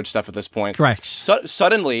Android stuff at this point. Correct.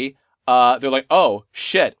 Suddenly, they're like, oh,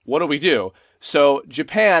 shit, what do we do? So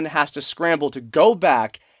Japan has to scramble to go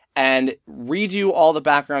back and redo all the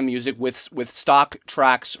background music with stock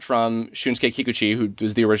tracks from Shunsuke Kikuchi, who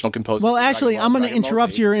was the original composer. Well, actually, I'm going to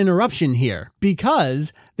interrupt your interruption here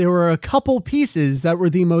because there were a couple pieces that were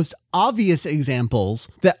the most obvious examples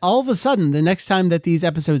that all of a sudden, the next time that these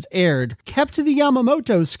episodes aired, kept the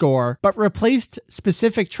Yamamoto score, but replaced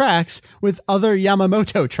specific tracks with other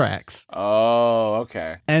Yamamoto tracks. Oh,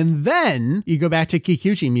 okay. And then you go back to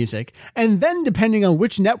Kikuchi music, and then depending on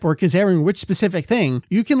which network is airing which specific thing,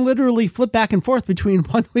 you can literally flip back and forth between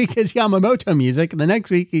one week is Yamamoto music, and the next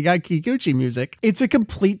week you got Kikuchi music. It's a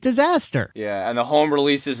complete disaster. Yeah, and the home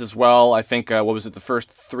releases as well, I think, what was it, the first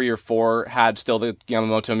 3 or 4 had still the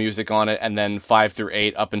Yamamoto music on it, and then 5 through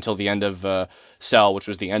 8 up until the end of Cell, which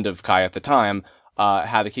was the end of Kai at the time,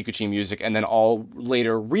 had the Kikuchi music, and then all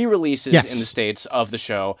later re-releases in the States of the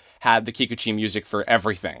show had the Kikuchi music for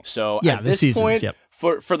everything. So at this point,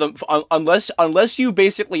 unless you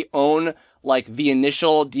basically own like the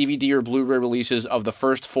initial DVD or Blu-ray releases of the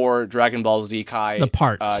first 4 Dragon Ball Z Kai the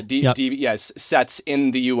parts, sets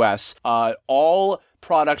in the US, all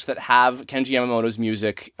products that have Kenji Yamamoto's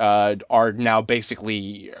music are now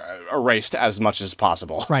basically erased as much as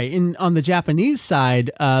possible. Right. And on the Japanese side,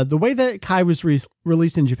 the way that Kai was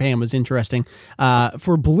released in Japan was interesting.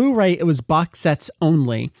 For Blu-ray, it was box sets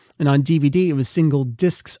only. And on DVD, it was single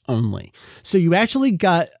discs only. So you actually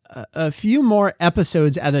got a few more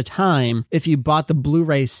episodes at a time if you bought the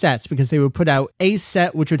Blu-ray sets, because they would put out a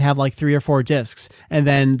set which would have like 3 or 4 discs, and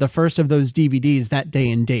then the first of those DVDs that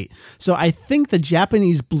day and date. So I think the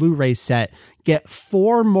Japanese Blu-ray set get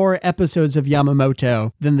 4 more episodes of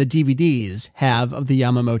Yamamoto than the DVDs have of the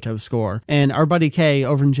Yamamoto score. And our buddy Kay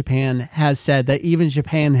over in Japan has said that even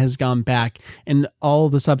Japan has gone back, and all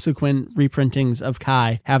the subsequent reprintings of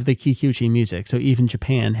Kai have the Kikuchi music. So even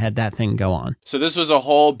Japan had that thing go on. So this was a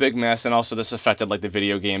whole big mess, and also this affected like the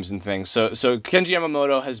video games and things. So Kenji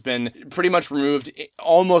Yamamoto has been pretty much removed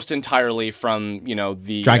almost entirely from,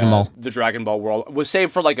 the Dragon Ball world. Was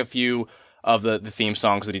saved for like a few of the theme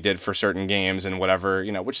songs that he did for certain games and whatever,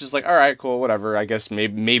 which is like, all right, cool, whatever. I guess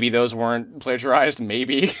maybe those weren't plagiarized,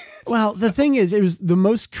 maybe. Well, the thing is, it was the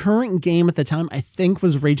most current game at the time, I think,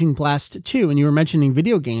 was Raging Blast 2. And you were mentioning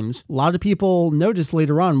video games. A lot of people noticed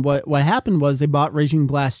later on what happened was they bought Raging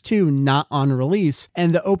Blast 2 not on release.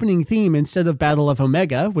 And the opening theme, instead of Battle of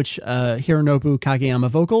Omega, which Hironobu Kageyama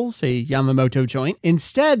vocals, a Yamamoto joint,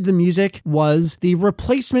 instead the music was the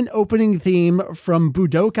replacement opening theme from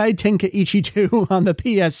Budokai Tenkaichi 2 on the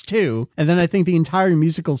PS2. And then I think the entire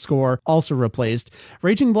musical score also replaced.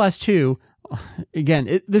 Raging Blast 2,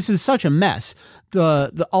 again, this is such a mess.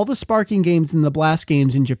 All the Sparking games and the Blast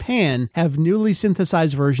games in Japan have newly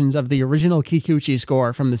synthesized versions of the original Kikuchi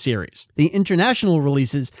score from the series. The international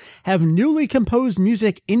releases have newly composed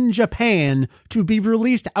music in Japan to be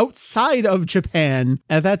released outside of Japan,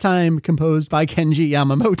 at that time composed by Kenji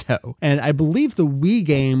Yamamoto. And I believe the Wii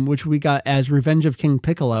game, which we got as Revenge of King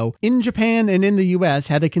Piccolo, in Japan and in the US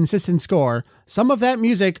had a consistent score. Some of that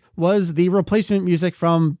music was the replacement music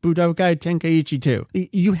from Budokai Tenkaichi 2.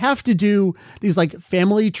 You have to do these like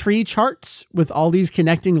family tree charts with all these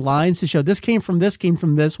connecting lines to show this came from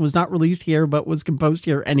this, was not released here, but was composed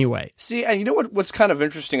here anyway. See, and you know what's kind of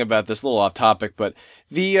interesting about this, a little off topic, but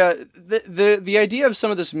the idea of some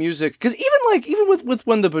of this music, because even with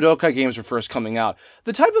when the Budokai games were first coming out,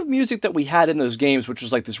 the type of music that we had in those games, which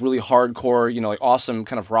was like this really hardcore, like awesome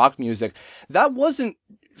kind of rock music, that wasn't,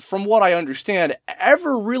 from what I understand,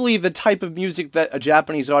 ever really the type of music that a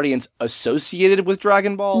Japanese audience associated with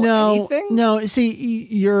Dragon Ball? No. See,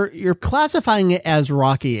 you're classifying it as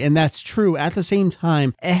rocky, and that's true. At the same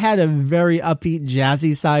time, it had a very upbeat,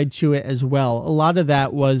 jazzy side to it as well. A lot of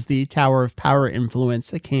that was the Tower of Power influence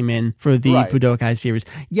that came in for the Budokai series.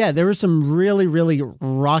 Yeah, there were some really, really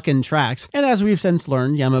rockin' tracks, and as we've since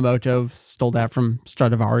learned, Yamamoto stole that from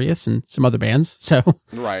Stradivarius and some other bands. So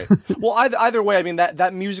right. Well, either way, I mean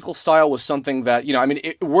that musical style was something that,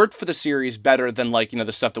 it worked for the series better than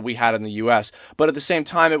the stuff that we had in the US, but at the same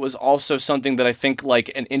time, it was also something that I think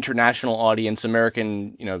like an international audience,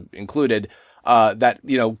 American, included, that,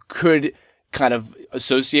 could kind of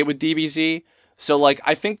associate with DBZ. So, like,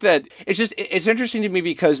 I think that it's interesting to me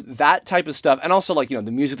because that type of stuff, and also, like, the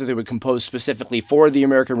music that they would compose specifically for the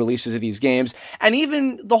American releases of these games, and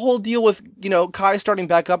even the whole deal with, Kai starting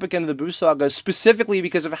back up again in the Buu Saga, specifically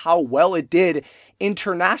because of how well it did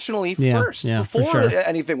internationally first, before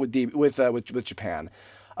anything with Japan.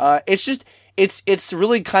 It's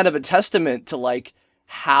really kind of a testament to, like,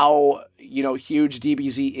 how huge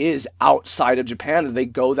DBZ is outside of Japan, that they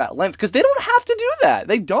go that length, because they don't have to do that.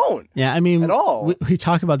 They don't. Yeah, I mean, at all. We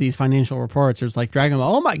talk about these financial reports. There's like Dragon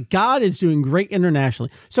Ball. Oh my God, it's doing great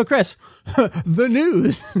internationally. So Chris, the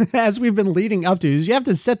news, as we've been leading up to, is you have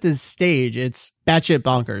to set this stage. It's batshit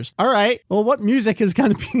bonkers. All right. Well, what music is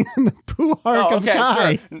going to be in the Buu arc of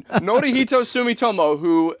Kai? Sure. Norihito Sumitomo,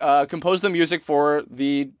 who composed the music for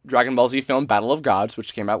the Dragon Ball Z film Battle of Gods,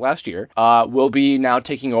 which came out last year, will be now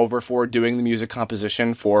taking over for doing the music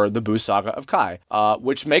composition for the Buu Saga of Kai,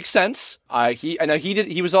 which makes sense.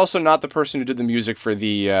 He was also not the person who did the music for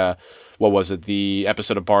the the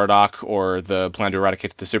episode of Bardock or the Plan to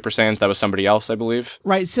Eradicate the Super Saiyans. That was somebody else, I believe.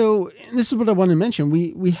 Right. So this is what I want to mention.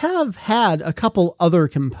 We have had a couple other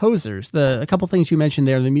composers. A couple things you mentioned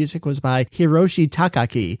there. The music was by Hiroshi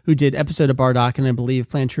Takaki, who did episode of Bardock and I believe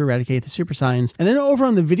Plan to Eradicate the Super Saiyans. And then over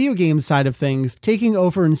on the video game side of things, taking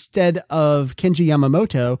over instead of Kenji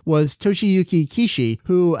Yamamoto was Toshiyuki Kishi,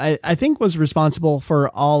 who I think was responsible for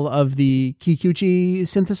all of the Kikuchi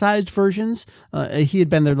synthesized versions. He had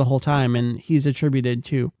been there the whole time. time, and he's attributed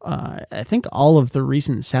to, I think, all of the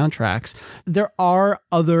recent soundtracks. There are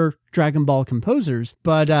other Dragon Ball composers,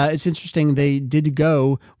 but it's interesting they did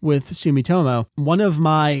go with Sumitomo. One of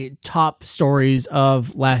my top stories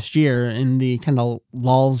of last year in the kind of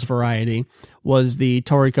lulz variety was the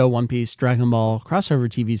Toriko One Piece Dragon Ball crossover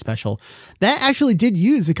TV special. That actually did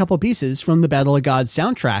use a couple pieces from the Battle of Gods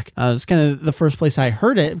soundtrack. It's kind of the first place I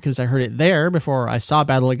heard it, because I heard it there before I saw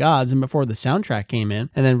Battle of Gods and before the soundtrack came in.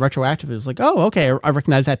 And then retroactively was like, oh, okay, I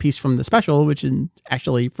recognize that piece from the special, which is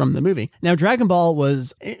actually from the movie. Now, Dragon Ball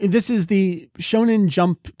was, this is the Shonen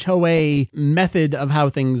Jump Toei method of how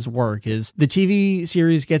things work, is the TV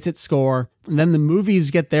series gets its score, and then the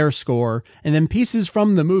movies get their score, and then pieces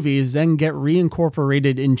from the movies then get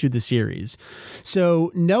reincorporated into the series.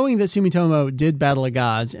 So knowing that Sumitomo did Battle of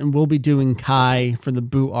Gods and will be doing Kai for the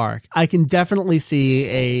Buu arc, I can definitely see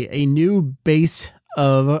a new base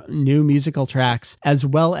of new musical tracks, as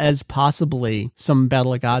well as possibly some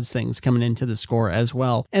Battle of Gods things coming into the score as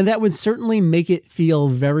well. And that would certainly make it feel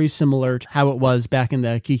very similar to how it was back in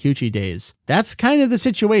the Kikuchi days. That's kind of the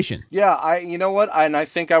situation. Yeah, you know what? I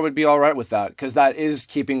think I would be all right with that, because that is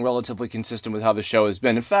keeping relatively consistent with how the show has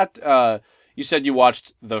been. In fact, you said you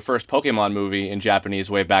watched the first Pokemon movie in Japanese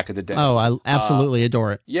way back in the day. Oh, I absolutely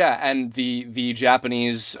adore it. Yeah, and the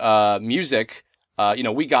Japanese music,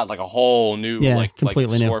 we got like a whole new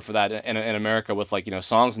completely score new for that in America with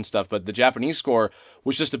songs and stuff. But the Japanese score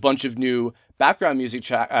was just a bunch of new background music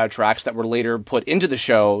tracks that were later put into the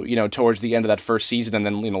show, towards the end of that first season, and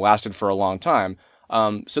then lasted for a long time.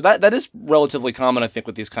 So that is relatively common, I think,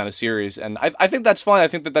 with these kind of series, and I think that's fine. I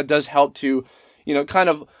think that does help to, kind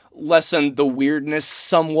of lessen the weirdness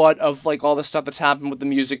somewhat of all the stuff that's happened with the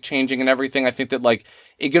music changing and everything. I think that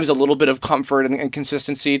it gives a little bit of comfort and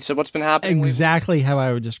consistency to what's been happening. Exactly how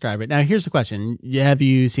I would describe it. Now, here's the question. Have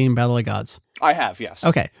you seen Battle of Gods? I have, yes.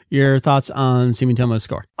 Okay. Your thoughts on Sumitomo's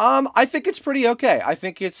score? I think it's pretty okay. I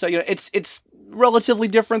think it's, it's relatively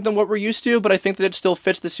different than what we're used to, but I think that it still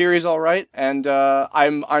fits the series all right. And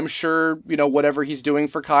I'm sure, whatever he's doing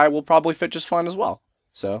for Kai will probably fit just fine as well.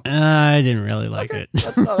 So I didn't really like it.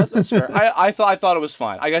 That's fair. I thought it was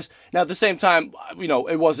fine. I guess now at the same time,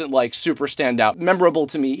 it wasn't super standout, memorable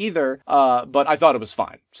to me either. But I thought it was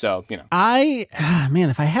fine. So if I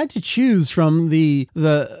had to choose from the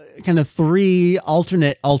kind of three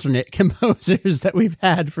alternate composers that we've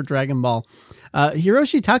had for Dragon Ball,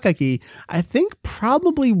 Hiroshi Takaki, I think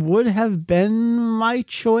probably would have been my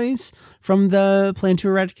choice from the Plan to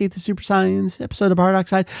Eradicate the Super Saiyans episode of Paradox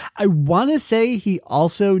Side. I want to say he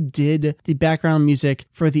also did the background music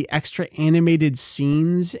for the extra animated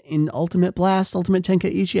scenes in Ultimate Blast, Ultimate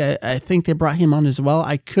Tenkaichi. I think they brought him on as well.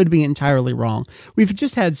 I could be entirely wrong. We've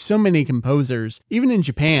just had so many composers, even in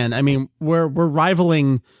Japan. I mean, we're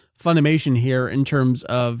rivaling Funimation here in terms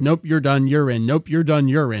of, nope, you're done, you're in. Nope, you're done,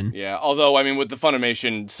 you're in. Yeah, although, with the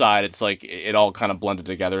Funimation side, it's it all kind of blended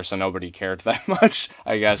together, so nobody cared that much,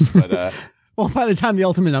 I guess. But well, by the time the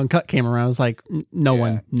Ultimate Uncut came around, it was like, no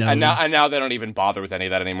one knows. And now they don't even bother with any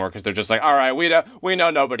of that anymore, because they're just like, all right, we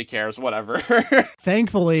know nobody cares, whatever.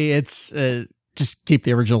 Thankfully, it's just keep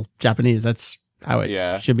the original Japanese. That's how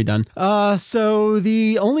it should be done. So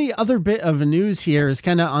the only other bit of news here is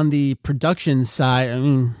kind of on the production side.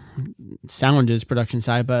 Sound is production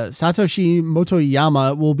side, but Satoshi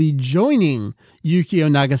Motoyama will be joining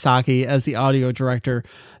Yukio Nagasaki as the audio director.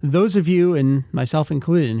 Those of you, and myself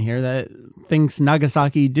included in here, that thinks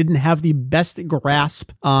Nagasaki didn't have the best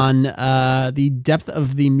grasp on the depth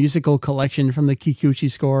of the musical collection from the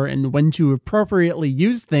Kikuchi score and when to appropriately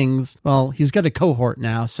use things, well, he's got a cohort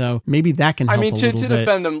now, so maybe that can help a little bit. To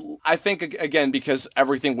defend him, I think, again, because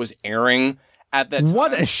everything was airing at that time.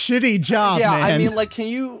 What a shitty job, man. Yeah, can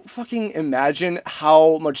you fucking imagine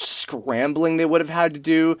how much scrambling they would have had to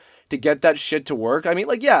do to get that shit to work?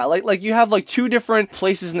 You have two different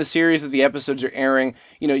places in the series that the episodes are airing.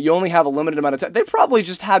 You only have a limited amount of time. They probably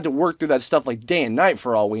just had to work through that stuff day and night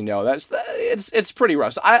for all we know. It's pretty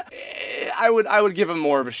rough. So I would give him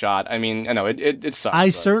more of a shot. I know it sucks. I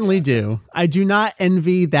certainly do. I do not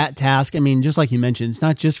envy that task. Just like you mentioned, it's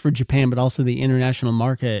not just for Japan, but also the international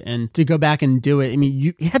market. And to go back and do it,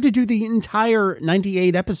 you had to do the entire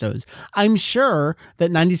 98 episodes. I'm sure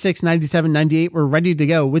that 96, 97, 98 were ready to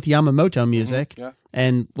go with Yamamoto music. Mm-hmm. Yeah.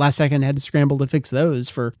 And last second had to scramble to fix those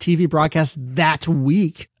for TV broadcast that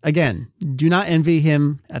week. Again, do not envy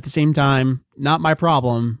him. At the same time, not my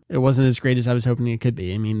problem. It wasn't as great as I was hoping it could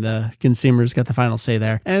be. I mean, the consumers got the final say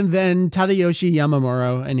there. And then Tadayoshi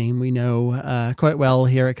Yamamuro, a name we know quite well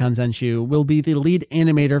here at Kanzenshuu, will be the lead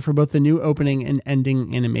animator for both the new opening and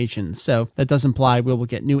ending animations. So that does imply we will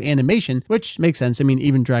get new animation, which makes sense. I mean,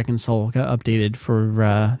 even Dragon Soul got updated for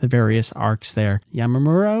the various arcs there.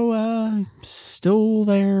 Yamamuro still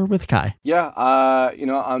there with Kai. Yeah,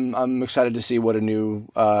 I'm excited to see what a new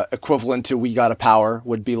equivalent to We Got a Power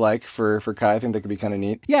would be like for Kai. I think that could be kind of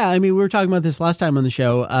neat. Yeah, I mean, we were talking about this last time on the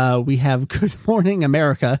show. We have Good Morning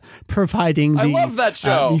America providing I love that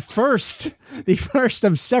show. The first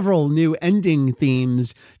of several new ending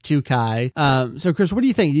themes to Kai. So, Chris, what do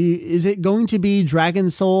you think? Is it going to be Dragon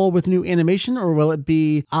Soul with new animation, or will it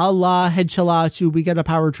be a la Headchala to We Got a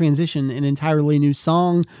Power transition, an entirely new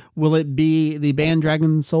song? Will it be the band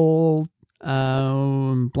Dragon Soul?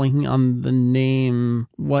 I'm blanking on the name.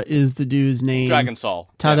 What is the dude's name? Dragon Soul.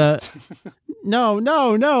 Yeah.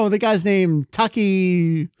 No. The guy's name,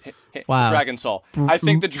 Taki. Wow. Dragon Soul. I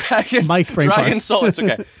think the Dragon Soul. It's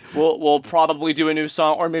okay. We'll probably do a new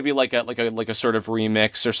song, or maybe like a sort of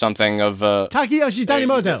remix or something of Takeyoshi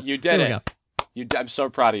Tanimoto. You did it. I'm so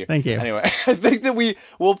proud of you. Thank you. Anyway, I think that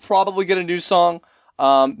we'll probably get a new song.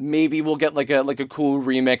 Maybe we'll get like a cool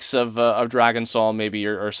remix of Dragon Soul, maybe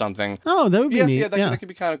or something. Oh, that would be neat. Yeah, that could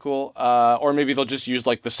be kind of cool. Or maybe they'll just use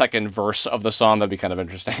like the second verse of the song. That'd be kind of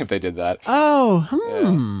interesting if they did that. Oh,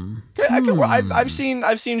 I've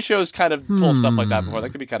seen shows kind of pull stuff like that before. That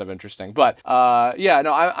could be kind of interesting. But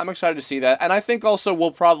I'm excited to see that. And I think also we'll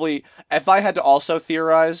probably, if I had to also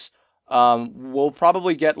theorize, we'll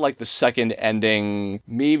probably get like the second ending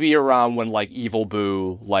maybe around when like Evil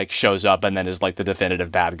Boo like shows up and then is like the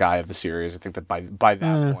definitive bad guy of the series. I think that by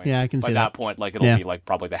that point, I can see by that point, like it'll be like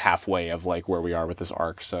probably the halfway of like where we are with this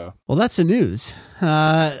arc. So, well, that's the news.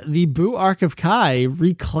 The Boo arc of Kai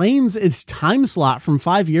reclaims its time slot from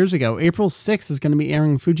 5 years ago. April 6th is going to be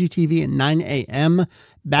airing Fuji TV at 9 a.m.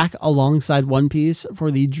 back alongside One Piece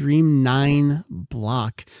for the Dream 9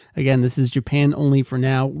 block. Again, this is Japan only for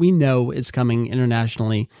now. We know it's coming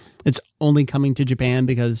internationally. It's only coming to Japan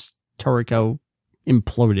because Toriko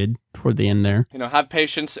imploded toward the end there. Have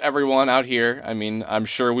patience, everyone out here. I mean, I'm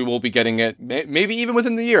sure we will be getting it, maybe even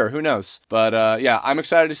within the year. Who knows? But I'm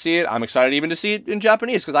excited to see it. I'm excited even to see it in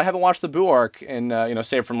Japanese because I haven't watched the Boo arc in,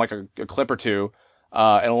 save from like a clip or two in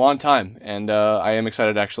a long time. And I am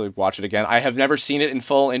excited to actually watch it again. I have never seen it in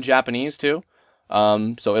full in Japanese too.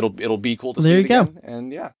 So it'll be cool to see it again.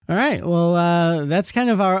 And yeah. All right. Well, that's kind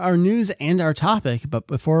of our news and our topic. But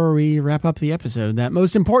before we wrap up the episode, that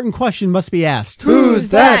most important question must be asked. Who's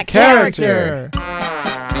that character?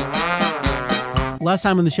 Last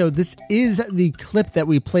time on the show, this is the clip that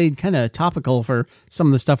we played, kind of topical for some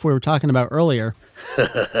of the stuff we were talking about earlier.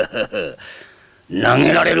 That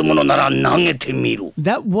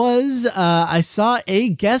was, I saw a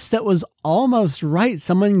guess that was almost right.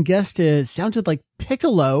 Someone guessed it sounded like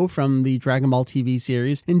Piccolo from the Dragon Ball TV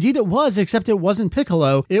series. Indeed it was, except it wasn't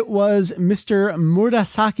Piccolo. It was Mr.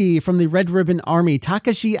 Murasaki from the Red Ribbon Army,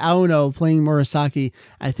 Takashi Aono playing Murasaki.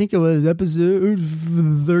 I think it was episode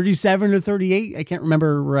 37 or 38. I can't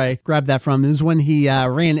remember where I grabbed that from. It was when he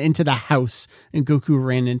ran into the house and Goku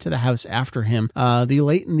ran into the house after him. The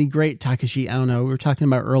late and the great Takashi Aono, we were talking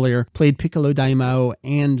about earlier, played Piccolo Daimao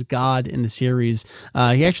and God in the series.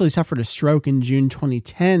 He actually suffered a stroke in June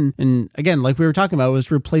 2010. And again, like we were talking about,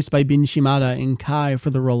 was replaced by Bin Shimada in Kai for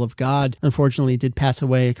the role of God. Unfortunately, did pass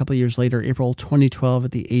away a couple of years later, April 2012,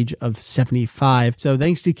 at the age of 75. So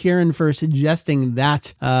thanks to Kieran for suggesting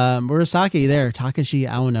that. Murasaki there, Takashi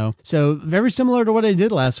Aono. So very similar to what I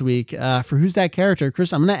did last week. For Who's That Character,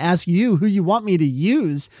 Chris, I'm going to ask you who you want me to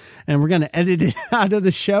use, and we're going to edit it out of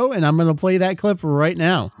the show, and I'm going to play that clip right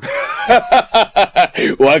now.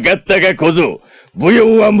 わかったか小僧。舞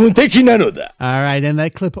踊は無敵なのだ。 All right, and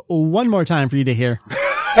that clip one more time for you to hear.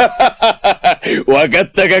 わか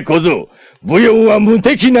ったか小僧。舞踊は無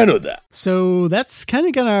敵なのだ。 So that's kind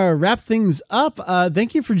of going to wrap things up.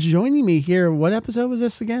 Thank you for joining me here. What episode was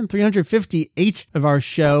this again? 358 of our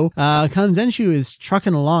show. Kanzenshuu is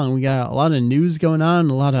trucking along. We got a lot of news going on,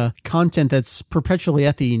 a lot of content that's perpetually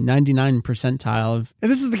at the 99 percentile of,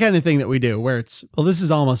 and this is the kind of thing that we do where it's, well, this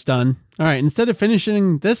is almost done. All right, instead of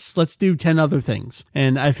finishing this, let's do 10 other things.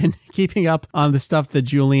 And I've been keeping up on the stuff that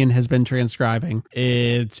Julian has been transcribing.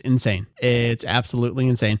 It's insane. It's absolutely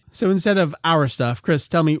insane. So instead of our stuff, Chris,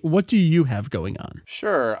 tell me, what do you have going on?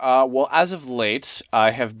 Sure. Well, as of late,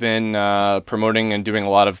 I have been promoting and doing a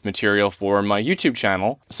lot of material for my YouTube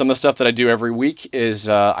channel. Some of the stuff that I do every week is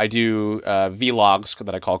I do vlogs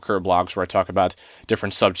that I call Curblogs, where I talk about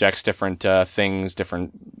different subjects, different things,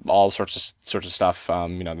 different all sorts of stuff.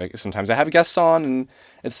 Sometimes I have guests on and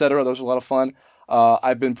etc. Those are a lot of fun.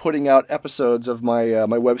 I've been putting out episodes of my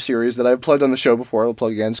my web series that I've plugged on the show before. I'll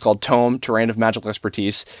plug again. It's called Tome, Terrain of Magical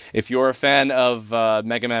Expertise. If you're a fan of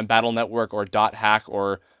Mega Man Battle Network or Dot Hack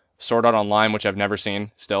or Sword Art Online, which I've never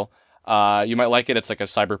seen still, you might like it. It's like a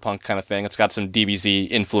cyberpunk kind of thing. It's got some DBZ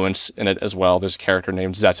influence in it as well. There's a character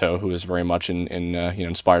named Zeto who is very much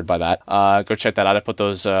inspired by that. Go check that out. I put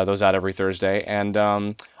those out every Thursday.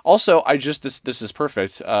 And also, this is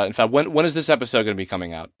perfect. In fact, when is this episode going to be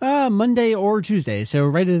coming out? Monday or Tuesday. So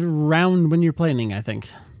right around when you're planning, I think.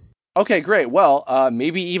 Okay, great. Well,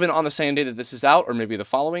 maybe even on the same day that this is out, or maybe the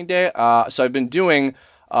following day. So I've been doing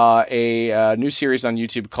a new series on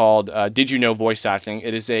YouTube called Did You Know Voice Acting?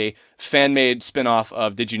 It is a fan-made spin-off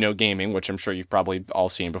of Did You Know Gaming, which I'm sure you've probably all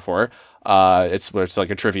seen before. It's like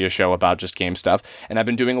a trivia show about just game stuff. And I've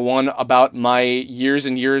been doing one about my years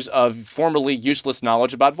and years of formerly useless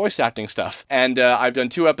knowledge about voice acting stuff. And I've done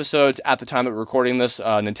 2 episodes at the time that we're recording this, a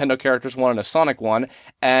Nintendo characters one and a Sonic one.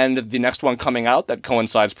 And the next one coming out that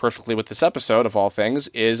coincides perfectly with this episode, of all things,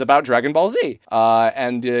 is about Dragon Ball Z.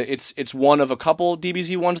 It's one of a couple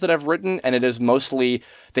DBZ ones that I've written, and it is mostly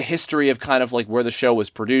the history of kind of like where the show was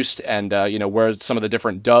produced and, where some of the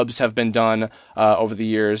different dubs have been done over the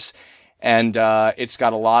years. And it's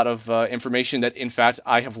got a lot of information that, in fact,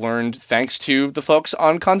 I have learned thanks to the folks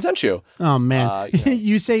on Kanzenshuu. Oh, man.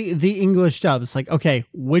 You say the English dub. It's like, okay,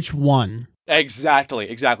 which one? Exactly.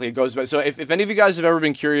 It goes back. So if any of you guys have ever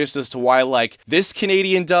been curious as to why, like, this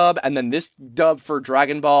Canadian dub and then this dub for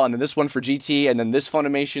Dragon Ball and then this one for GT and then this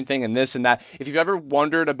Funimation thing and this and that, if you've ever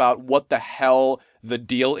wondered about what the hell the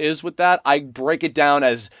deal is with that, I break it down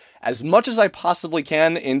as much as I possibly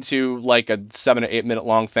can into like a 7 to 8 minute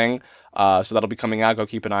long thing. So that'll be coming out. Go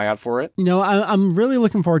keep an eye out for it. I'm really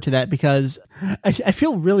looking forward to that because I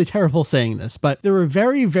feel really terrible saying this, but there are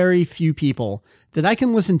very, very few people that I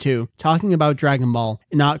can listen to talking about Dragon Ball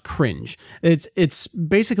and not cringe. It's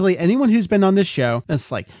basically anyone who's been on this show.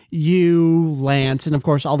 That's like you, Lance, and of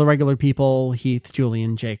course all the regular people, Heath,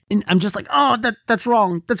 Julian, Jake. And I'm just like, oh, that's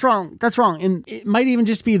wrong. And it might even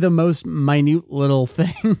just be the most minute little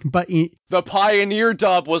thing, but the Pioneer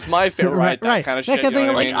dub was my favorite. Right. That kind of shit. That kind of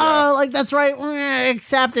thing, like, like that's right,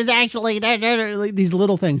 except it's actually like these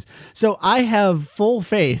little things. So I have full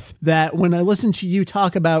faith that when I listen to you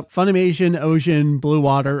talk about Funimation, Ocean, Blue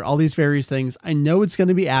Water, all these various things, I know it's going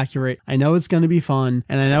to be accurate. I know it's going to be fun,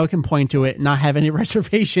 and I know I can point to it, and not have any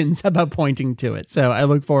reservations about pointing to it. So I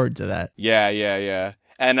look forward to that. Yeah.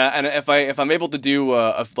 And if I'm able to do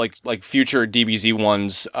like future DBZ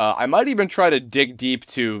ones, I might even try to dig deep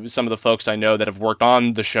to some of the folks I know that have worked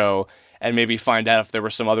on the show and maybe find out if there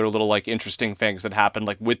were some other little like interesting things that happened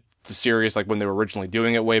like with the series, like when they were originally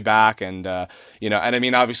doing it way back. And, and I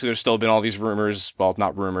mean, obviously there's still been all these rumors, well,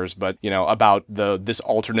 not rumors, but, about this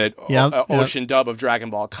alternate Ocean dub of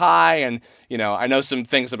Dragon Ball Kai. And, I know some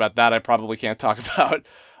things about that I probably can't talk about.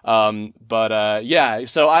 So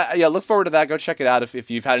I look forward to that. Go check it out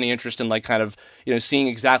if you've had any interest in like kind of, seeing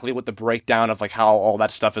exactly what the breakdown of like how all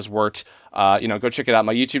that stuff has worked. Go check it out.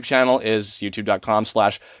 My YouTube channel is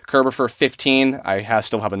youtube.com/Kerbifer15. I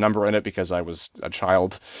still have a number in it because I was a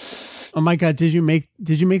child. Oh my God. Did you make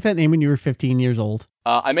that name when you were 15 years old?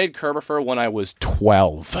 I made Kerbifer when I was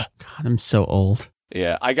 12. God, I'm so old.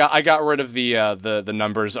 Yeah, I got rid of the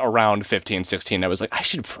numbers around 15, 16. I was like, I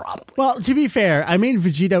should probably. Well, to be fair, I made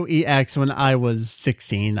Vegito EX when I was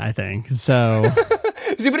 16, I think. So.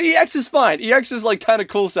 See, but EX is fine. EX is like kind of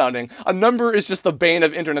cool sounding. A number is just the bane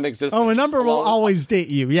of internet existence. Oh, a number will always date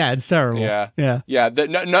you. Yeah, it's terrible. Yeah. Yeah. The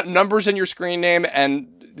numbers in your screen name and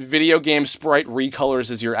video game sprite recolors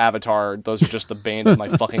as your avatar. Those are just the bane of my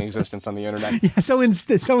fucking existence on the internet. Yeah, so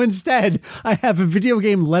instead, I have a video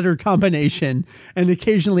game letter combination, and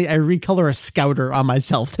occasionally I recolor a scouter on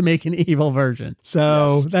myself to make an evil version.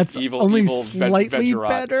 So that's only slightly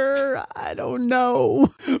better. I don't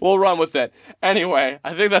know. We'll run with it. Anyway,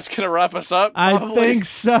 I think that's going to wrap us up. Probably. I think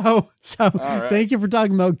so. So Thank you for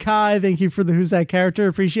talking about Kai. Thank you for the Who's That Character.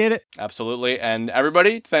 Appreciate it. Absolutely. And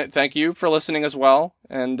everybody, thank you for listening as well.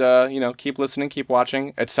 And, keep listening, keep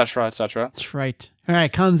watching, etc., etc. That's right. All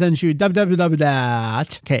right, Kanzenshu,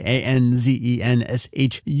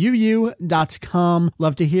 www.kanzenshuu.com.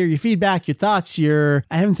 Love to hear your feedback, your thoughts, I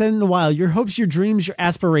haven't said it in a while, your hopes, your dreams, your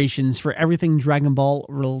aspirations for everything Dragon Ball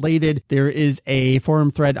related. There is a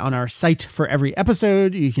forum thread on our site for every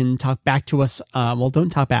episode. You can talk back to us. Well,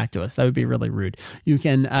 don't talk back to us. That would be really rude. You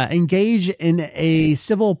can engage in a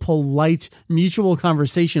civil, polite, mutual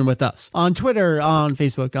conversation with us on Twitter, on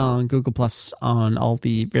Facebook, on Google+, on all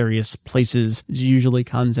the various places. Usually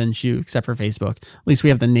Kanzenshu, except for Facebook. At least we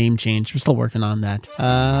have the name change. We're still working on that.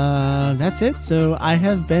 That's it. So I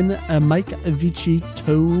have been Mike Vici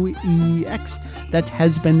ToeX. That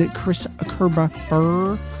has been Chris Kerber.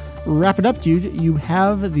 Wrap it up, dude. You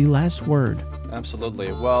have the last word.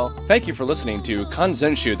 Absolutely. Well, thank you for listening to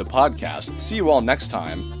Kanzenshu, the podcast. See you all next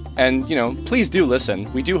time. And, please do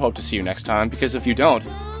listen. We do hope to see you next time, because if you don't,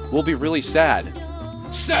 we'll be really sad.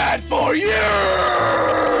 Sad for you!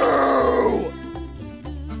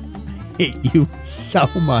 Hate you so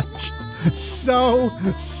much. So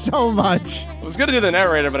much. I was going to do the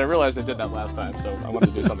narrator, but I realized I did that last time, so I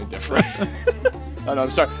wanted to do something different. Oh, no,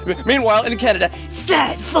 I'm sorry. Meanwhile, in Canada,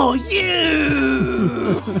 sad for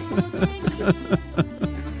you!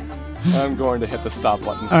 I'm going to hit the stop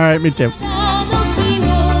button. All right, me too.